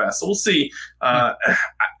bench real fast. So we'll see. I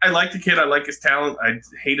like the kid. I like his talent. I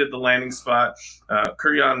hated the landing spot.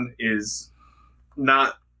 Kerryon is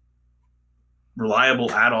not reliable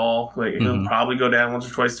at all. Like he'll probably go down once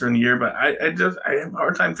or twice during the year, but I have a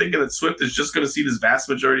hard time thinking that Swift is just going to see this vast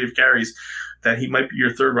majority of carries, that he might be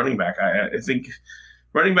your third running back. I think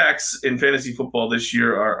running backs in fantasy football this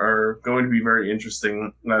year are going to be very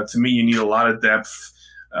interesting. To me, you need a lot of depth.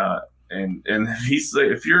 And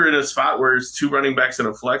if you're in a spot where it's 2 running backs in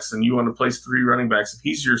a flex and you want to place 3 running backs, if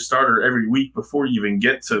he's your starter every week before you even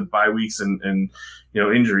get to bye weeks and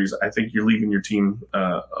injuries, I think you're leaving your team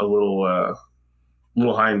a little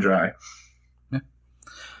high and dry. Yeah.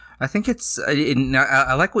 I think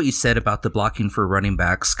I like what you said about the blocking for running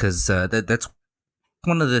backs, because that's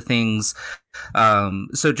one of the things.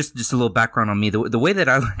 So just a little background on me. The way that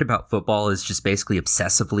I learned about football is just basically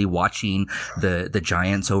obsessively watching the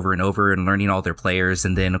Giants over and over and learning all their players,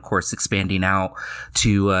 and then of course expanding out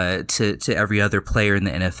to every other player in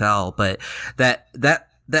the NFL. But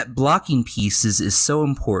that blocking piece is so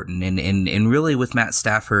important, and really with Matt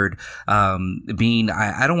Stafford being,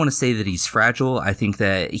 I don't want to say that he's fragile. I think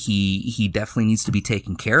that he definitely needs to be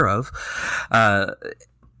taken care of.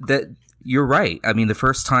 You're right. I mean, the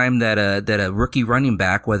first time that a rookie running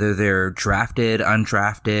back, whether they're drafted,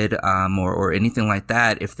 undrafted, or anything like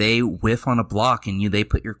that, if they whiff on a block and they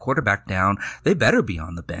put your quarterback down, they better be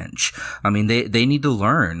on the bench. I mean, they need to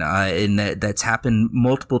learn, and that's happened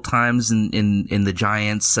multiple times in the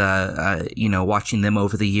Giants. Watching them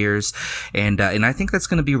over the years, and I think that's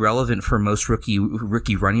going to be relevant for most rookie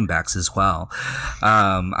running backs as well.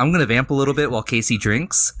 I'm going to vamp a little bit while Casey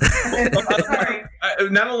drinks. Sorry.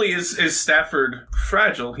 Not only is Stafford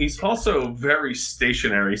fragile, he's also very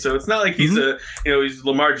stationary. So it's not like he's he's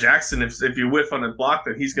Lamar Jackson. If you whiff on a block,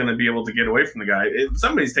 that he's going to be able to get away from the guy. If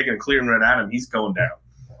somebody's taking a clear and run at him, he's going down.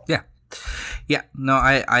 Yeah, no,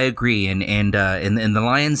 I agree, and the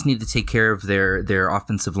Lions need to take care of their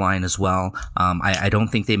offensive line as well. I don't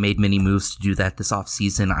think they made many moves to do that this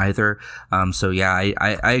offseason either. So yeah,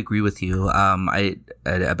 I agree with you.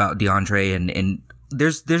 About DeAndre and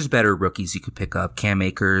there's better rookies you could pick up. Cam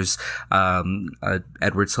Akers,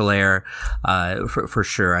 Edwards-Helaire, for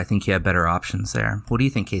sure. I think you have better options there. What do you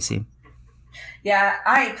think, Casey? Yeah,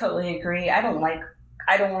 I totally agree. I don't want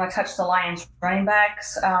to touch the Lions running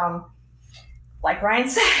backs. Like Ryan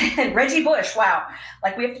said, Reggie Bush. Wow,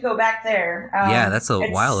 like we have to go back there. Yeah, that's a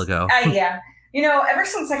while ago. Yeah, ever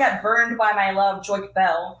since I got burned by my love, Joik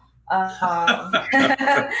Bell.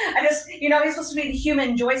 I just, he's supposed to be the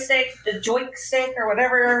human joystick, the joystick, or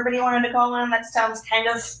whatever everybody wanted to call him. That sounds kind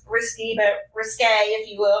of risky, but risque, if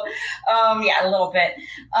you will. Yeah, a little bit.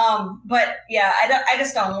 But yeah, I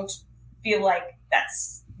just don't feel like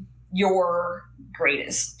that's your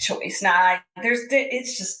greatest choice. Nah,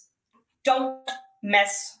 it's just, don't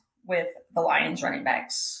mess with the Lions running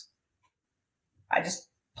backs. I just,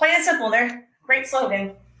 plain and simple, they're great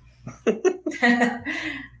slogan.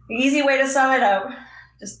 Easy way to sum it up.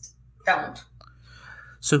 Just don't.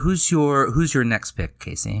 So who's your next pick,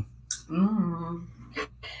 Casey?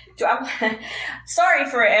 Sorry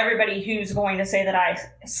for everybody who's going to say that I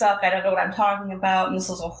suck. I don't know what I'm talking about, and this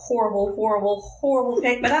is a horrible, horrible, horrible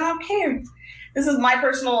pick, but I don't care. This is my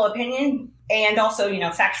personal opinion, and also,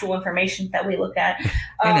 factual information that we look at.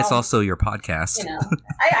 And it's also your podcast.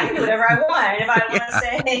 I can do whatever I want. If I want to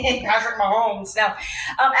say Patrick Mahomes. No.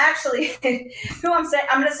 Actually,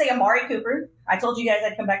 I'm going to say Amari Cooper. I told you guys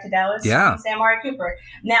I'd come back to Dallas. Yeah. I'm going to say Amari Cooper.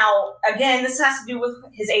 Now, again, this has to do with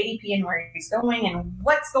his ADP and where he's going and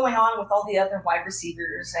what's going on with all the other wide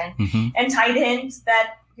receivers and tight ends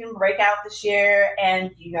that can break out this year, and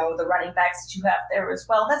the running backs that you have there as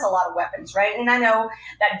well. That's a lot of weapons, right? And I know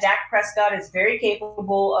that Dak Prescott is very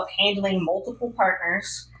capable of handling multiple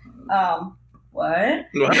partners. What?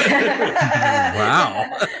 Wow.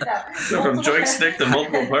 So from joystick to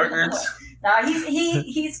multiple partners. No,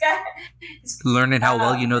 he's got learning how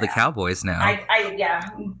well you know the Cowboys now.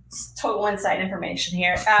 It's total inside information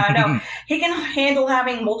here. No, he can handle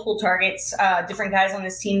having multiple targets, different guys on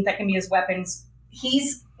his team that can be his weapons.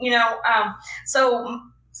 He's,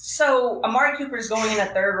 so Amari Cooper is going in the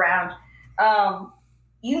third round.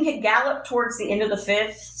 You can get Gallup towards the end of the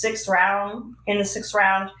sixth round,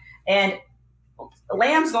 and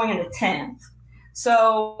Lamb's going in the 10th.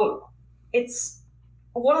 So it's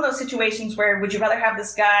one of those situations where would you rather have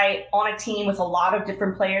this guy on a team with a lot of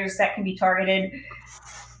different players that can be targeted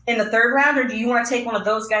in the third round, or do you want to take one of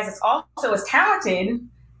those guys that's also as talented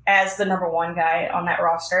as the number one guy on that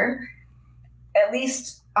roster? At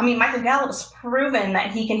least, Michael Gallup's proven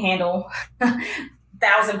that he can handle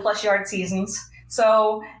 1,000+ yard seasons.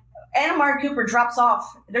 So, and Amari Cooper drops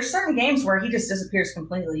off. There's certain games where he just disappears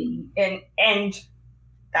completely, and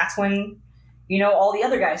that's when all the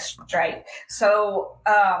other guys strike. So,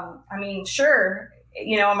 sure,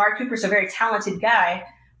 Amari Cooper's a very talented guy,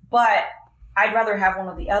 but I'd rather have one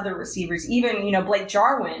of the other receivers. Even Blake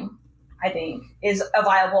Jarwin, I think, is a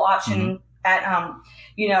viable option. At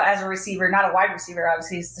as a receiver, not a wide receiver,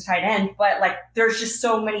 obviously it's the tight end, but there's just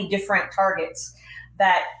so many different targets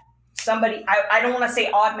that I don't want to say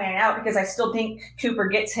odd man out, because I still think Cooper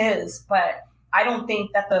gets his, but I don't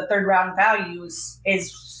think that the third round value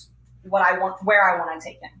is what I want, where I want to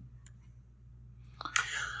take him.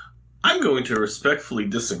 I'm going to respectfully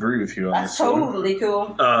disagree with you on That's this totally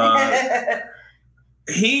cool.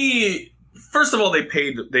 First of all, they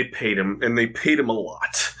paid him, and they paid him a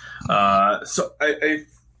lot. So I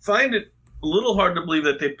find it a little hard to believe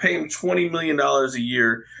that they pay him $20 million a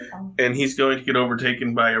year, and he's going to get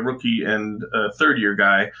overtaken by a rookie and a third-year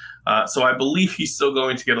guy. So I believe he's still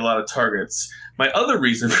going to get a lot of targets. My other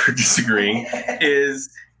reason for disagreeing is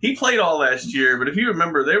he played all last year, but if you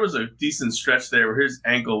remember, there was a decent stretch there where his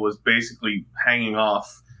ankle was basically hanging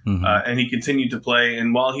off, and he continued to play.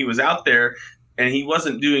 And while he was out there and he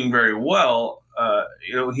wasn't doing very well,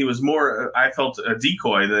 he was more, I felt, a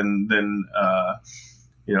decoy than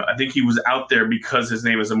I think he was out there because his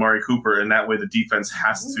name is Amari Cooper, and that way the defense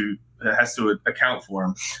has to account for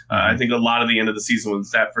him. I think a lot of the end of the season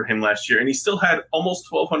was that for him last year, and he still had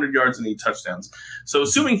almost 1,200 yards and 8 touchdowns. So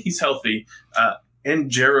assuming he's healthy, and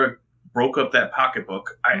Jarrah broke up that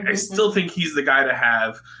pocketbook, I still think he's the guy to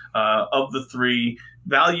have of the three.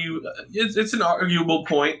 Value, it's an arguable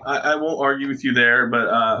point. I won't argue with you there, but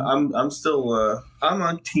I'm still I'm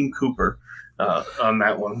on Team Cooper on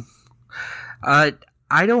that one.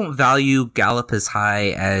 I don't value Gallup as high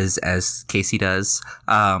as Casey does.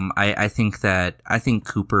 I think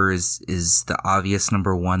Cooper is the obvious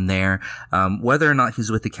number one there. Whether or not he's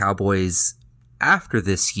with the Cowboys after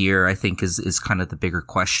this year, I think is kind of the bigger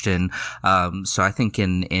question. So I think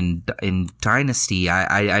in Dynasty,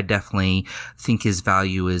 I definitely think his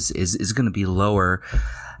value is going to be lower.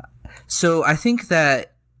 So I think that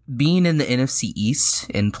being in the NFC East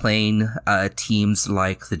and playing teams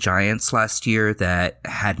like the Giants last year that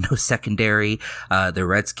had no secondary, the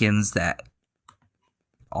Redskins that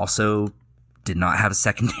also did not have a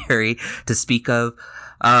secondary to speak of,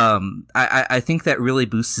 I think that really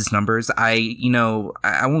boosts his numbers. I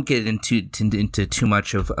won't get into too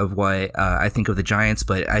much of what I think of the Giants,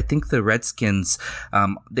 but I think the Redskins,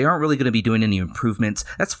 they aren't really going to be doing any improvements.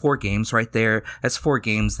 That's 4 games right there. That's 4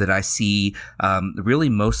 games that I see really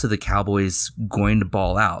most of the Cowboys going to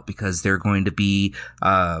ball out because they're going to be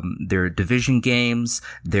their division games.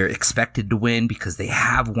 They're expected to win because they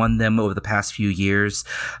have won them over the past few years.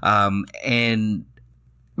 And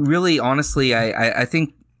really, honestly, I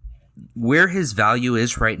think where his value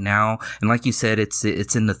is right now, and like you said, it's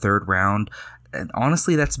in the 3rd round. And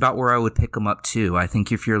honestly, that's about where I would pick him up too. I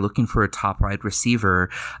think if you're looking for a top wide receiver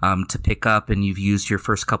to pick up, and you've used your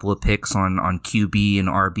first couple of picks on QB and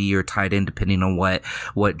RB or tight end, depending on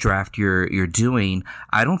what draft you're doing,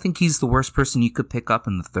 I don't think he's the worst person you could pick up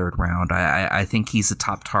in the 3rd round. I think he's a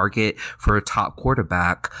top target for a top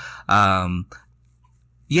quarterback.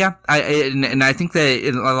 Yeah, I think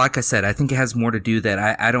that, like I said, I think it has more to do that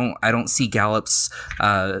I don't see Gallup's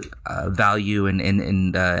value,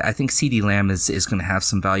 and I think CeeDee Lamb is going to have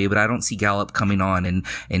some value, but I don't see Gallup coming on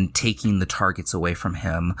and taking the targets away from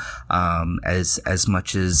him as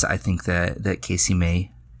much as I think that Casey may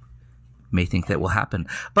think that will happen.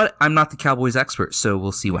 But I'm not the Cowboys expert, so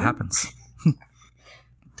we'll see what happens.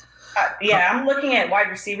 I'm looking at wide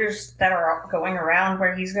receivers that are going around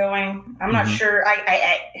where he's going. I'm not sure.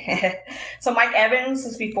 So Mike Evans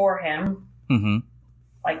is before him. Mm-hmm.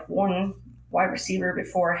 Like one wide receiver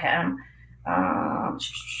before him. I'm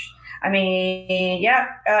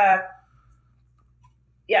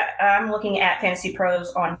looking at Fantasy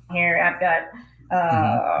Pros on here. I've got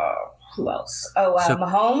who else?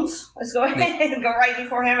 Mahomes is going go right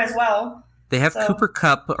before him as well. They have Cooper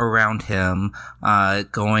Kupp around him,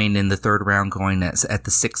 going in the 3rd round, going at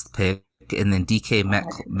the 6th pick, and then DK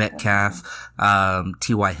Metcalf,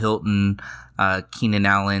 T.Y. Hilton, Keenan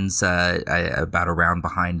Allen's about a round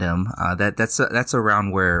behind him. That's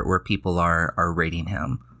around where people are rating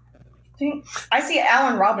him. I see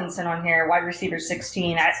Allen Robinson on here, wide receiver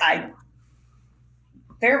 16.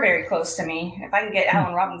 They're very close to me. If I can get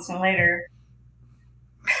Allen Robinson later.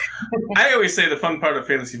 I always say the fun part of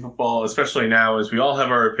fantasy football, especially now, is we all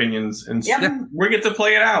have our opinions, and we get to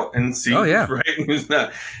play it out and see who's right and who's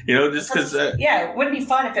not. Just because. It wouldn't be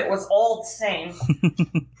fun if it was all the same.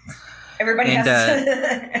 Everybody has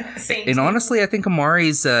the same. And honestly, I think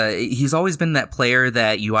Amari's he's always been that player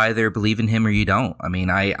that you either believe in him or you don't. I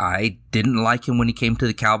mean, I didn't like him when he came to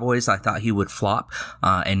the Cowboys. I thought he would flop,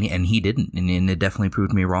 and he didn't, and it definitely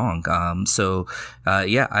proved me wrong. I'm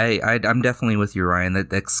definitely with you, Ryan.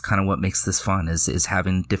 That's kind of what makes this fun is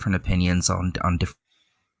having different opinions on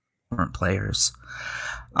different players.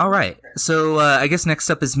 All right, so I guess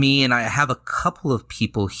next up is me, and I have a couple of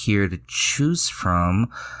people here to choose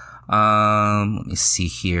from. Let me see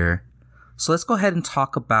here. So let's go ahead and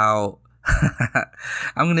talk about.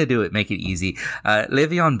 I'm gonna do it. Make it easy.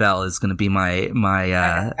 Le'Veon Bell is gonna be my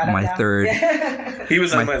third. He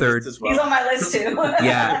was on my list as well. He's on my list too.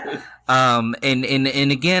 Yeah. And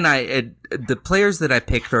again, the players that I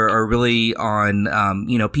picked are really on,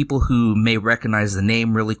 people who may recognize the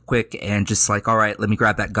name really quick and just like, all right, let me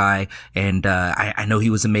grab that guy. And, I know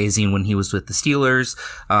he was amazing when he was with the Steelers.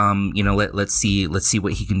 Let's see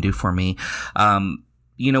what he can do for me.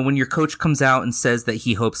 When your coach comes out and says that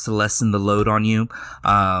he hopes to lessen the load on you,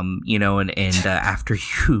 after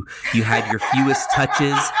you had your fewest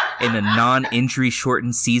touches in a non-injury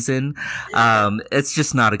shortened season, it's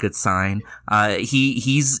just not a good sign.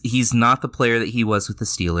 He's not the player that he was with the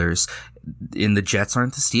Steelers. the Jets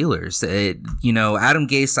aren't the Steelers. Adam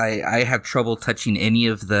Gase, I have trouble touching any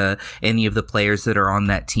of the players that are on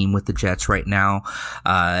that team with the Jets right now.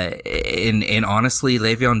 And honestly,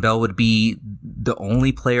 Le'Veon Bell would be the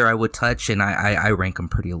only player I would touch, and I rank him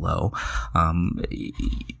pretty low.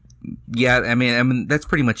 Yeah, I mean that's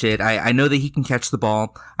pretty much it. I know that he can catch the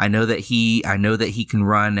ball. I know that he can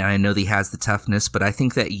run, and I know that he has the toughness. But I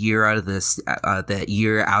think that year out of the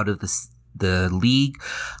league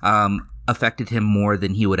affected him more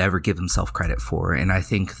than he would ever give himself credit for. And I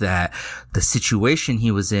think that the situation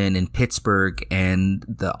he was in Pittsburgh and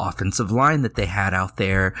the offensive line that they had out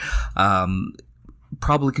there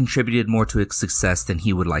probably contributed more to its success than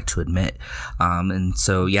he would like to admit. And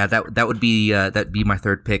so, yeah, that would be my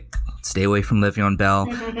third pick. Stay away from Le'Veon Bell.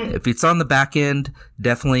 If it's on the back end,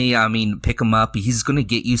 definitely, pick him up. He's going to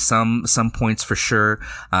get you some points for sure,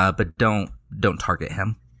 but don't target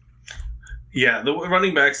him. Yeah, the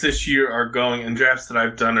running backs this year are going, and drafts that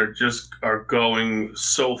I've done are going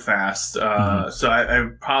so fast. So I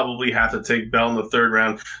probably have to take Bell in the third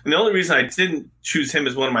round. And the only reason I didn't choose him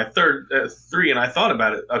as one of my three, and I thought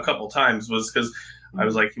about it a couple times, was because I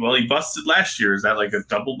was like, well, he busted last year. Is that like a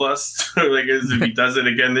double bust? Like, as if he does it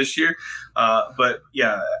again this year? But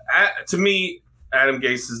yeah, to me, Adam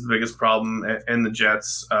Gase is the biggest problem, and the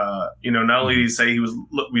Jets. Not only did he say he was,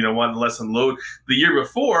 wanted to lessen load the year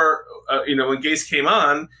before, when Gase came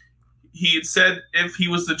on, he had said if he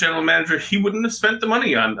was the general manager, he wouldn't have spent the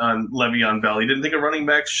money on Le'Veon Bell. He didn't think a running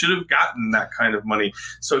back should have gotten that kind of money.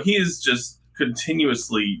 So he is just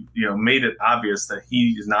continuously, made it obvious that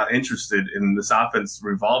he is not interested in this offense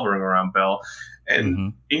revolving around Bell.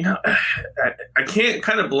 And, I can't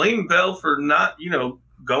kind of blame Bell for not,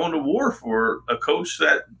 going to war for a coach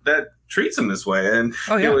that treats him this way. And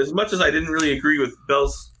as much as I didn't really agree with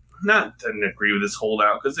Bell's, didn't agree with his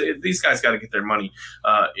holdout, because these guys got to get their money.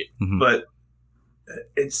 But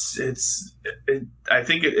I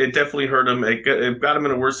think it definitely hurt him. It got him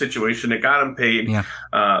in a worse situation. It got him paid.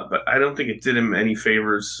 But I don't think it did him any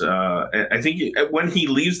favors. I think when he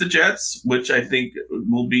leaves the Jets, which I think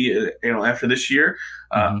will be after this year,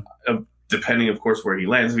 depending, of course, where he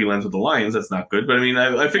lands. If he lands with the Lions, that's not good. But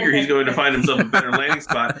I figure he's going to find himself a better landing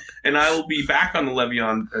spot. And I will be back on the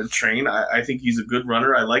Le'Veon train. I think he's a good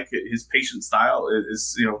runner. I like his patient style.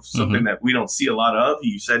 Is something that we don't see a lot of.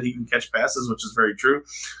 He said he can catch passes, which is very true.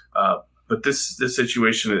 But this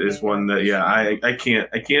situation is one that I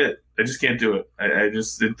just can't do it.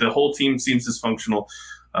 The whole team seems dysfunctional,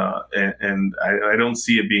 and I don't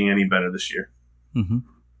see it being any better this year.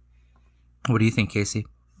 What do you think, Casey?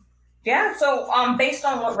 Yeah, so based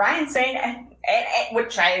on what Ryan's saying,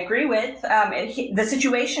 which I agree with, the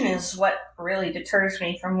situation is what really deters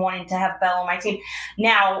me from wanting to have Bell on my team.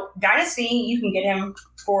 Now, Dynasty, you can get him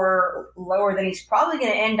for lower than he's probably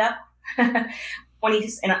going to end up when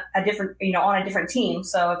he's in a different, on a different team.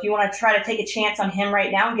 So if you want to try to take a chance on him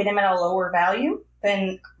right now and get him at a lower value,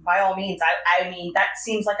 then by all means. I mean, that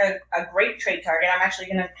seems like a great trade target. I'm actually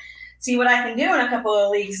going to see what I can do in a couple of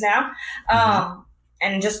leagues now.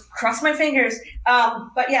 And just cross my fingers.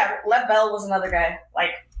 But yeah, Lev Bell was another guy like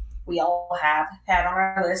we all had on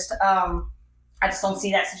our list. I just don't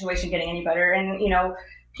see that situation getting any better. And,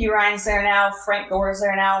 P. Ryan's there now. Frank Gore's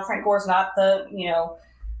there now. Frank Gore's not the,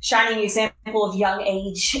 shining example of young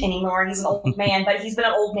age anymore. He's an old man, but he's been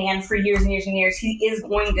an old man for years and years and years. He is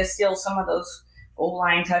going to steal some of those goal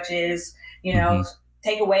line touches,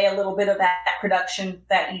 take away a little bit of that production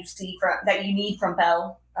that you see that you need from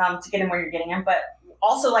Bell to get him where you're getting him. But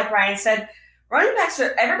also, like Ryan said, running backs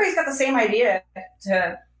everybody's got the same idea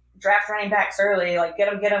to draft running backs early, like get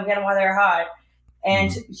them while they're hot.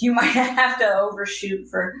 And you might have to overshoot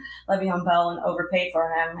for Le'Veon Bell and overpay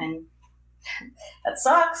for him, and that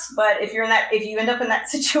sucks. But if you end up in that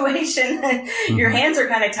situation, your hands are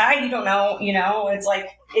kind of tied. You don't know, it's like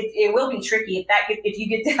it will be tricky if you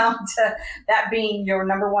get down to that being your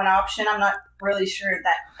number one option. I'm not really sure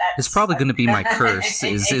that it's probably going to be my curse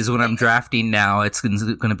is when I'm drafting now. It's going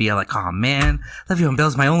to be like, oh man, Le'Veon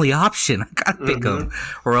Bell's my only option. I gotta pick him.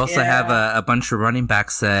 Or else I have a bunch of running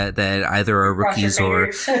backs that either are rookies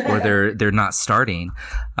or they're not starting.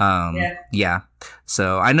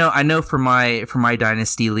 So I know for my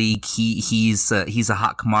dynasty league, he's a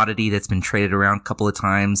hot commodity that's been traded around a couple of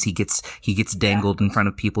times. He gets dangled in front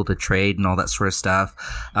of people to trade and all that sort of stuff.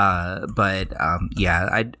 But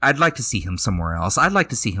I'd like to see him somewhere else. I'd like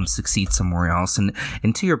to see him succeed somewhere else.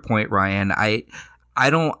 And to your point, Ryan, I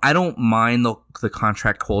don't mind the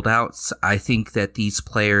contract holdouts. I think that these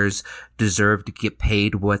players deserve to get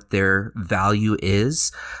paid what their value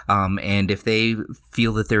is. And if they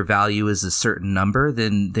feel that their value is a certain number,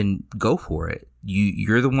 then go for it.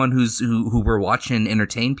 You're the one who we're watching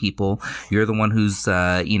entertain people. You're the one who's,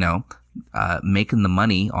 making the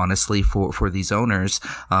money, honestly, for these owners.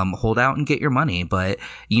 Hold out and get your money, but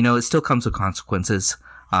it still comes with consequences.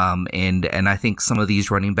 And I think some of these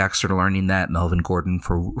running backs are learning that. Melvin Gordon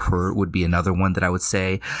for would be another one that I would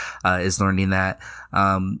say, is learning that.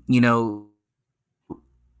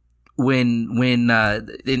 When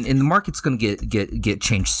the market's going to get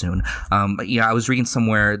changed soon. I was reading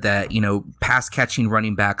somewhere that, pass catching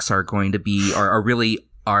running backs are going to be, are really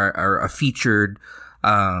a featured,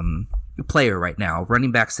 player right now.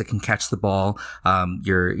 Running backs that can catch the ball,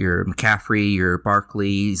 your McCaffrey, your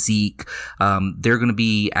Barkley, Zeke, they're going to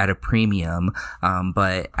be at a premium.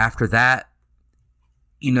 But after that,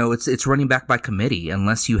 it's running back by committee.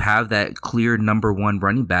 Unless you have that clear number one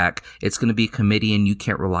running back, it's going to be a committee, and you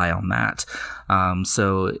can't rely on that.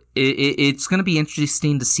 So it's going to be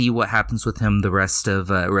interesting to see what happens with him the rest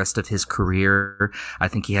of his career. I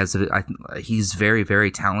think he's very,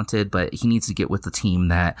 very talented, but he needs to get with the team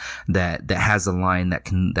that has a line that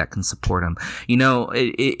can support him.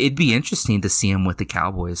 It'd be interesting to see him with the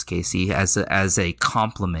Cowboys, Casey, as a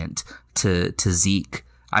complement to Zeke.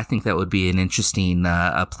 I think that would be an interesting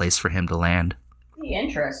place for him to land.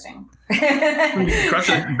 Interesting.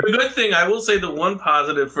 The good thing, I will say, the one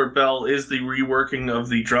positive for Bell is the reworking of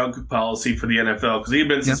the drug policy for the NFL, because he had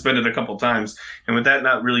been suspended a couple times, and with that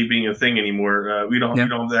not really being a thing anymore, we don't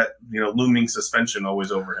have that looming suspension always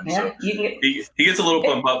over him. So he gets a little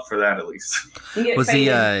bump up for that, at least. Was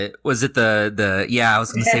it the I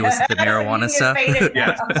was going to say, was it the marijuana stuff?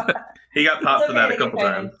 Yeah, he got popped for that a couple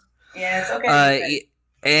times. Yeah, it's okay.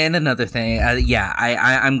 And another thing,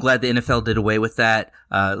 I'm glad the NFL did away with that.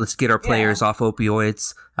 Let's get our players off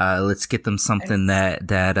opioids. Let's get them something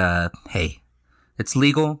that hey, it's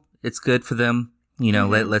legal. It's good for them.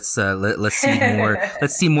 Let's see more.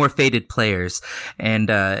 Let's see more faded players.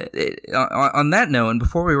 And on that note, and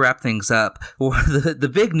before we wrap things up,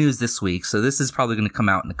 the big news this week. So this is probably going to come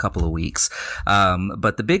out in a couple of weeks.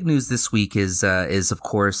 But the big news this week is of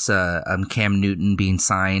course Cam Newton being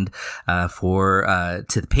signed to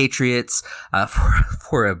the Patriots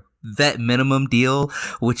for a vet minimum deal,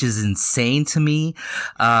 which is insane to me.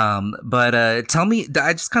 But tell me,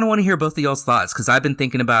 I just kind of want to hear both of y'all's thoughts, because I've been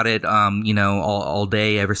thinking about it, all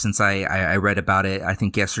day ever since I read about it. I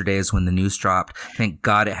think yesterday is when the news dropped. Thank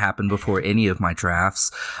God it happened before any of my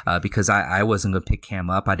drafts, because I wasn't going to pick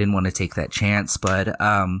Cam up. I didn't want to take that chance. But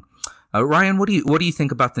Ryan, what do you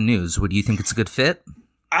think about the news? Would you think it's a good fit?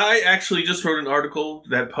 I actually just wrote an article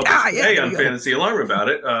that published today on Fantasy Alarm about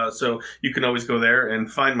it, so you can always go there and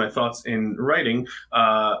find my thoughts in writing,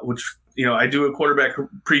 which, I do a quarterback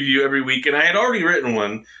preview every week, and I had already written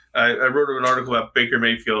one. I wrote an article about Baker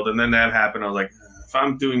Mayfield, and then that happened. I was like, if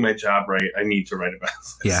I'm doing my job right, I need to write about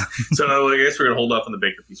this. Yeah. So I guess we're going to hold off on the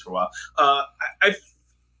Baker piece for a while.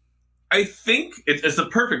 I think it's the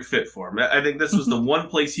perfect fit for him. I think this was the one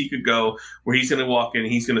place he could go where he's going to walk in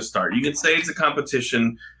and he's going to start. You can say it's a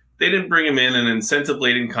competition. They didn't bring him in an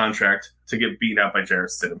incentive-laden contract to get beat out by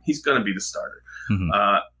Jarrett Stidham. He's going to be the starter. Mm-hmm.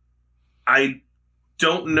 I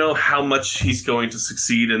don't know how much he's going to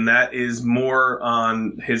succeed, and that is more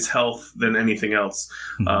on his health than anything else.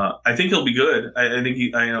 Mm-hmm. I think he'll be good.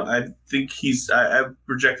 I've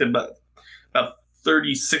projected about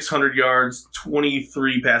 3,600 yards,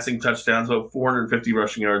 23 passing touchdowns, about 450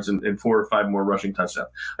 rushing yards, and 4 or 5 more rushing touchdowns.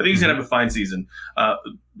 I think he's going to have a fine season.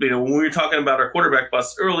 When we were talking about our quarterback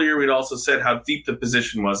bust earlier, we'd also said how deep the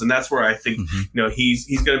position was, and that's where I think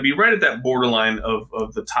he's going to be right at that borderline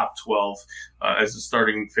of the top 12 as a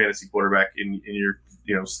starting fantasy quarterback in your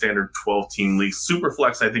standard 12-team league.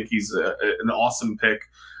 Superflex, I think he's an awesome pick,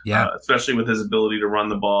 especially with his ability to run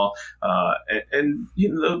the ball,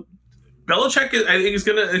 Belichick, I think, is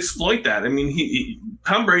going to exploit that. I mean,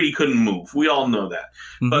 Tom Brady couldn't move. We all know that.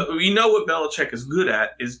 Mm-hmm. But we know what Belichick is good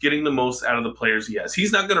at is getting the most out of the players he has.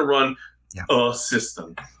 He's not going to run a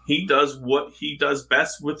system. He does what he does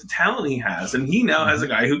best with the talent he has. And he now has a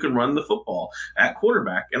guy who can run the football at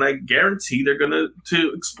quarterback. And I guarantee they're going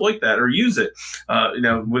to exploit that or use it.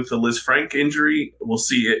 With the Liz Frank injury, we'll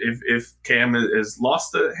see if Cam has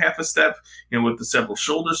lost half a step, with the several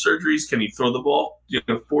shoulder surgeries. Can he throw the ball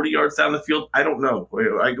 40 yards down the field? I don't know.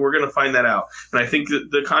 We're going to find that out. And I think that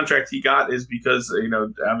the contract he got is because,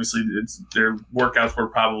 obviously their workouts were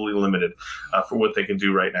probably limited for what they can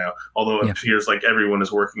do right now. Although it appears like everyone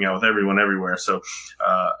is working out with everyone everywhere. So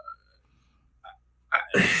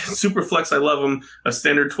super flex, I love him. A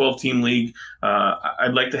standard 12-team league.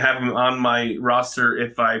 I'd like to have him on my roster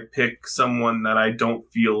if I pick someone that I don't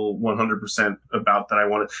feel 100% about that I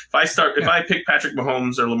want to. If I pick Patrick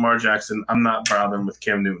Mahomes or Lamar Jackson, I'm not bothering with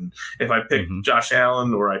Cam Newton. If I pick Josh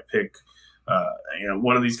Allen or I pick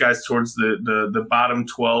one of these guys towards the bottom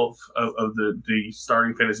 12 of the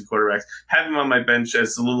starting fantasy quarterbacks, have him on my bench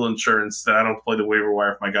as a little insurance that I don't play the waiver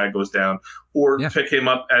wire if my guy goes down, or pick him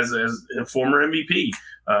up as a former MVP.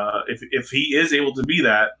 If he is able to be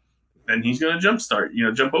that, then he's going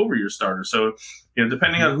to jump over your starter. So,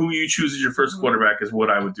 depending on who you choose as your first quarterback is what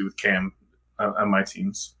I would do with Cam on my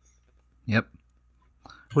teams. Yep.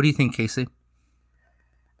 What do you think, Casey?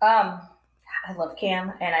 I love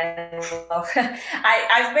Cam, and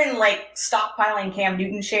I've been stockpiling Cam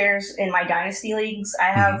Newton shares in my dynasty leagues.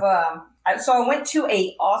 I have so I went to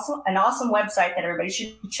an awesome website that everybody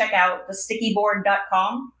should check out,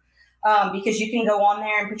 thestickyboard.com, because you can go on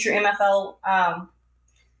there and put your MFL.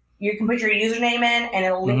 You can put your username in, and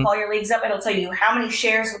it'll link all your leagues up. It'll tell you how many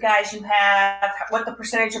shares of guys you have, what the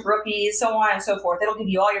percentage of rookies, so on and so forth. It'll give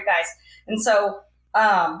you all your guys, and so.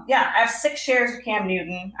 I have 6 shares of Cam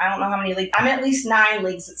Newton. I don't know how many leagues. I'm at least 9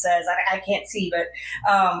 leagues, it says. I can't see, but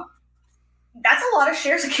that's a lot of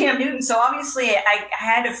shares of Cam Newton. So obviously I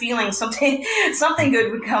had a feeling something good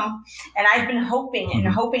would come. And I've been hoping and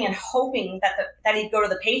hoping that he'd go to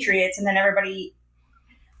the Patriots. And then everybody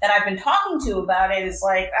that I've been talking to about it is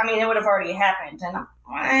like, I mean, it would have already happened.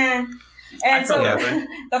 And so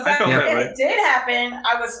the fact that it did happen,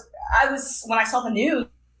 I was when I saw the news,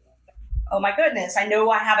 oh my goodness, I know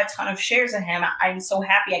I have a ton of shares of him. I'm so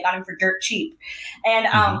happy I got him for dirt cheap. And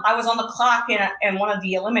I was on the clock in one of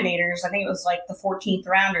the eliminators. I think it was like the 14th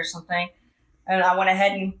round or something. And I went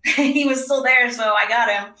ahead and he was still there, so I got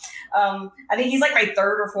him. I think he's like my 3rd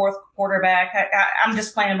or 4th quarterback. I'm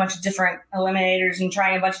just playing a bunch of different eliminators and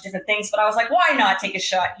trying a bunch of different things. But I was like, why not take a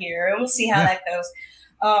shot here? And we'll see how that goes.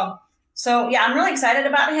 So, I'm really excited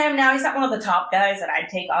about him. Now, he's not one of the top guys that I'd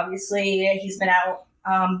take, obviously. He's been out.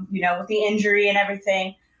 With the injury and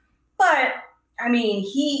everything. But, I mean,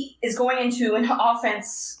 he is going into an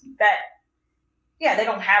offense that, they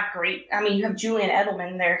don't have great. I mean, you have Julian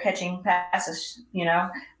Edelman there catching passes,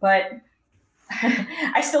 but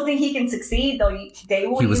I still think he can succeed. They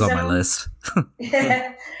will. He was on my list.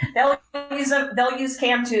 They'll use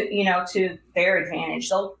Cam to their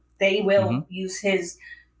advantage. They will use his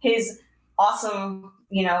awesome,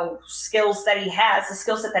 skills that he has, the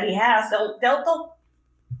skill set that he has. They'll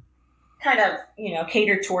kind of,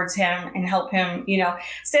 cater towards him and help him,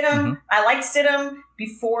 Stidham. I like Stidham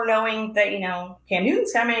before knowing that, Cam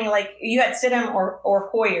Newton's coming. Like, you had Stidham or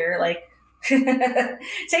Hoyer, like,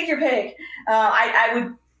 take your pick. I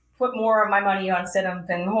would put more of my money on Stidham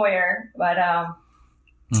than Hoyer, but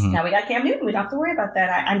now we got Cam Newton. We don't have to worry about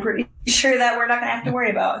that. I'm pretty sure that we're not going to have to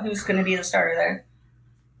worry about who's going to be the starter there.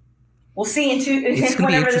 We'll see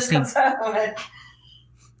whenever this comes up.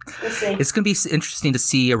 It's going to be interesting to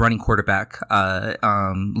see a running quarterback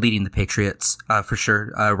leading the Patriots for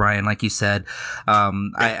sure. Ryan, like you said,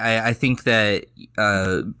 I think that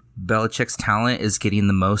Belichick's talent is getting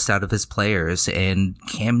the most out of his players, and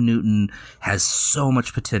Cam Newton has so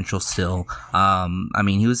much potential still.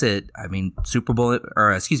 He was Super Bowl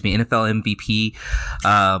NFL MVP.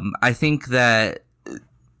 I think that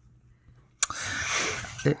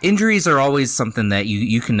injuries are always something that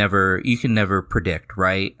you can never predict,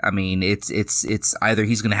 right? I mean, it's either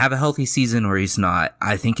he's going to have a healthy season or he's not.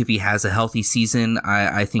 I think if he has a healthy season,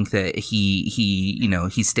 I think that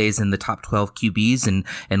he stays in the top 12 QBs and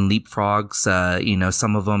leapfrogs,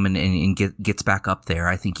 some of them and gets back up there.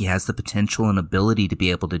 I think he has the potential and ability to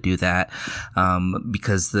be able to do that,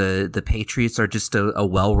 because the Patriots are just a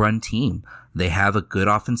well-run team. They have a good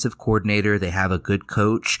offensive coordinator. They have a good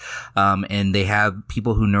coach, and they have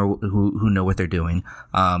people who know what they're doing.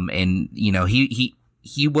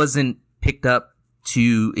 He wasn't picked up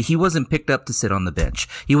to sit on the bench.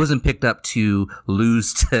 He wasn't picked up to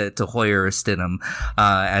lose to Hoyer or Stidham,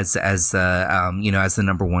 as the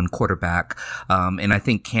number 1 quarterback. And I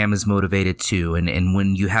think Cam is motivated too. And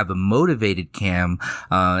when you have a motivated Cam,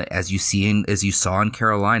 as you saw in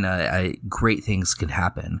Carolina, great things can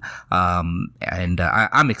happen. I'm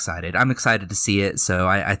excited. I'm excited to see it. So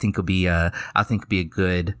I think it'll be a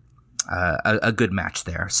good match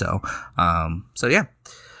there. So yeah.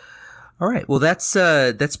 All right. Well, that's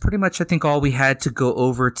pretty much, I think, all we had to go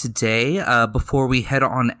over today. Before we head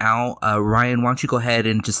on out, Ryan, why don't you go ahead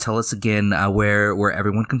and just tell us again where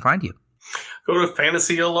everyone can find you? Go to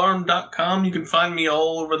fantasyalarm.com. You can find me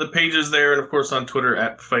all over the pages there, and of course on Twitter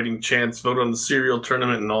at Fighting Chance. Vote on the cereal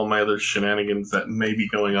tournament and all my other shenanigans that may be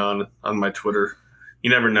going on my Twitter You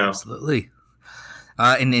never know. Absolutely.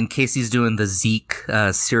 And Casey's doing the Zeke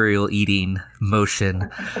cereal eating motion,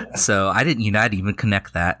 so I didn't even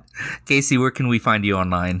connect that. Casey, where can we find you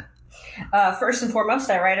online? First and foremost,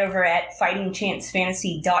 I write over at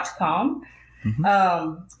fightingchancefantasy.com.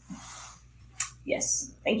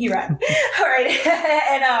 Yes, thank you, Ryan. All right,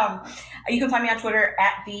 and you can find me on Twitter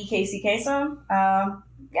at the Casey Kasem.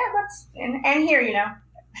 That's and here,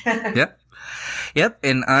 Yep,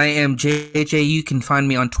 and I am JJ. You can find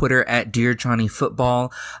me on Twitter at Dear Johnny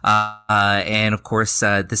Football. And of course,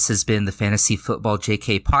 this has been the Fantasy Football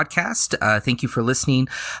JK podcast. Thank you for listening.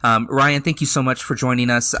 Ryan, thank you so much for joining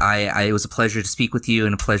us. It was a pleasure to speak with you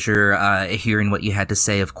and a pleasure hearing what you had to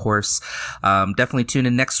say, of course. Definitely tune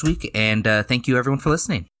in next week, and thank you everyone for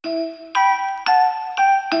listening.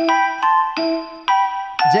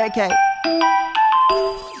 JK.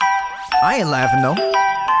 I ain't laughing though.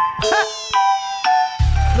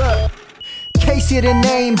 Look, Casey the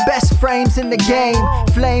name, best frames in the game.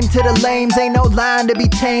 Flame to the lames, ain't no line to be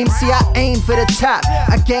tamed. See, I aim for the top,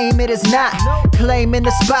 a game it is not. Claiming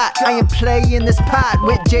the spot, I am playing this pot.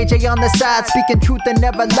 With JJ on the side, speaking truth and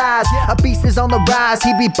never lies. A beast is on the rise,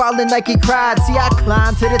 he be ballin' like he cried. See, I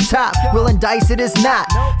climb to the top, rolling dice it is not.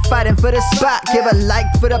 Fighting for the spot, give a like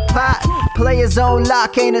for the pot. Players on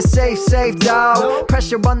lock, ain't a safe dog.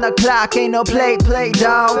 Pressure on the clock, ain't no play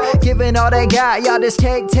dog. Giving all they got, y'all just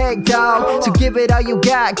take dog. So give it all you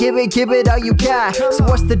got, give it all you got. So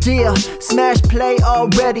what's the deal? Smash play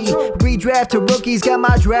already. Redraft to rookies, got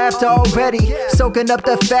my draft already. Soaking up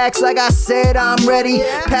the facts like I said I'm ready.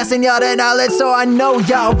 Passing y'all the knowledge so I know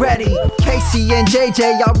y'all ready. Casey and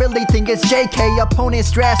JJ, y'all really think it's JK. Opponents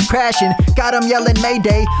drafts crashing, got them yelling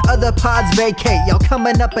Mayday. Other pods vacate, y'all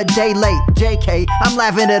coming up a day late. JK, I'm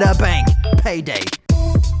laughing at a bank, payday.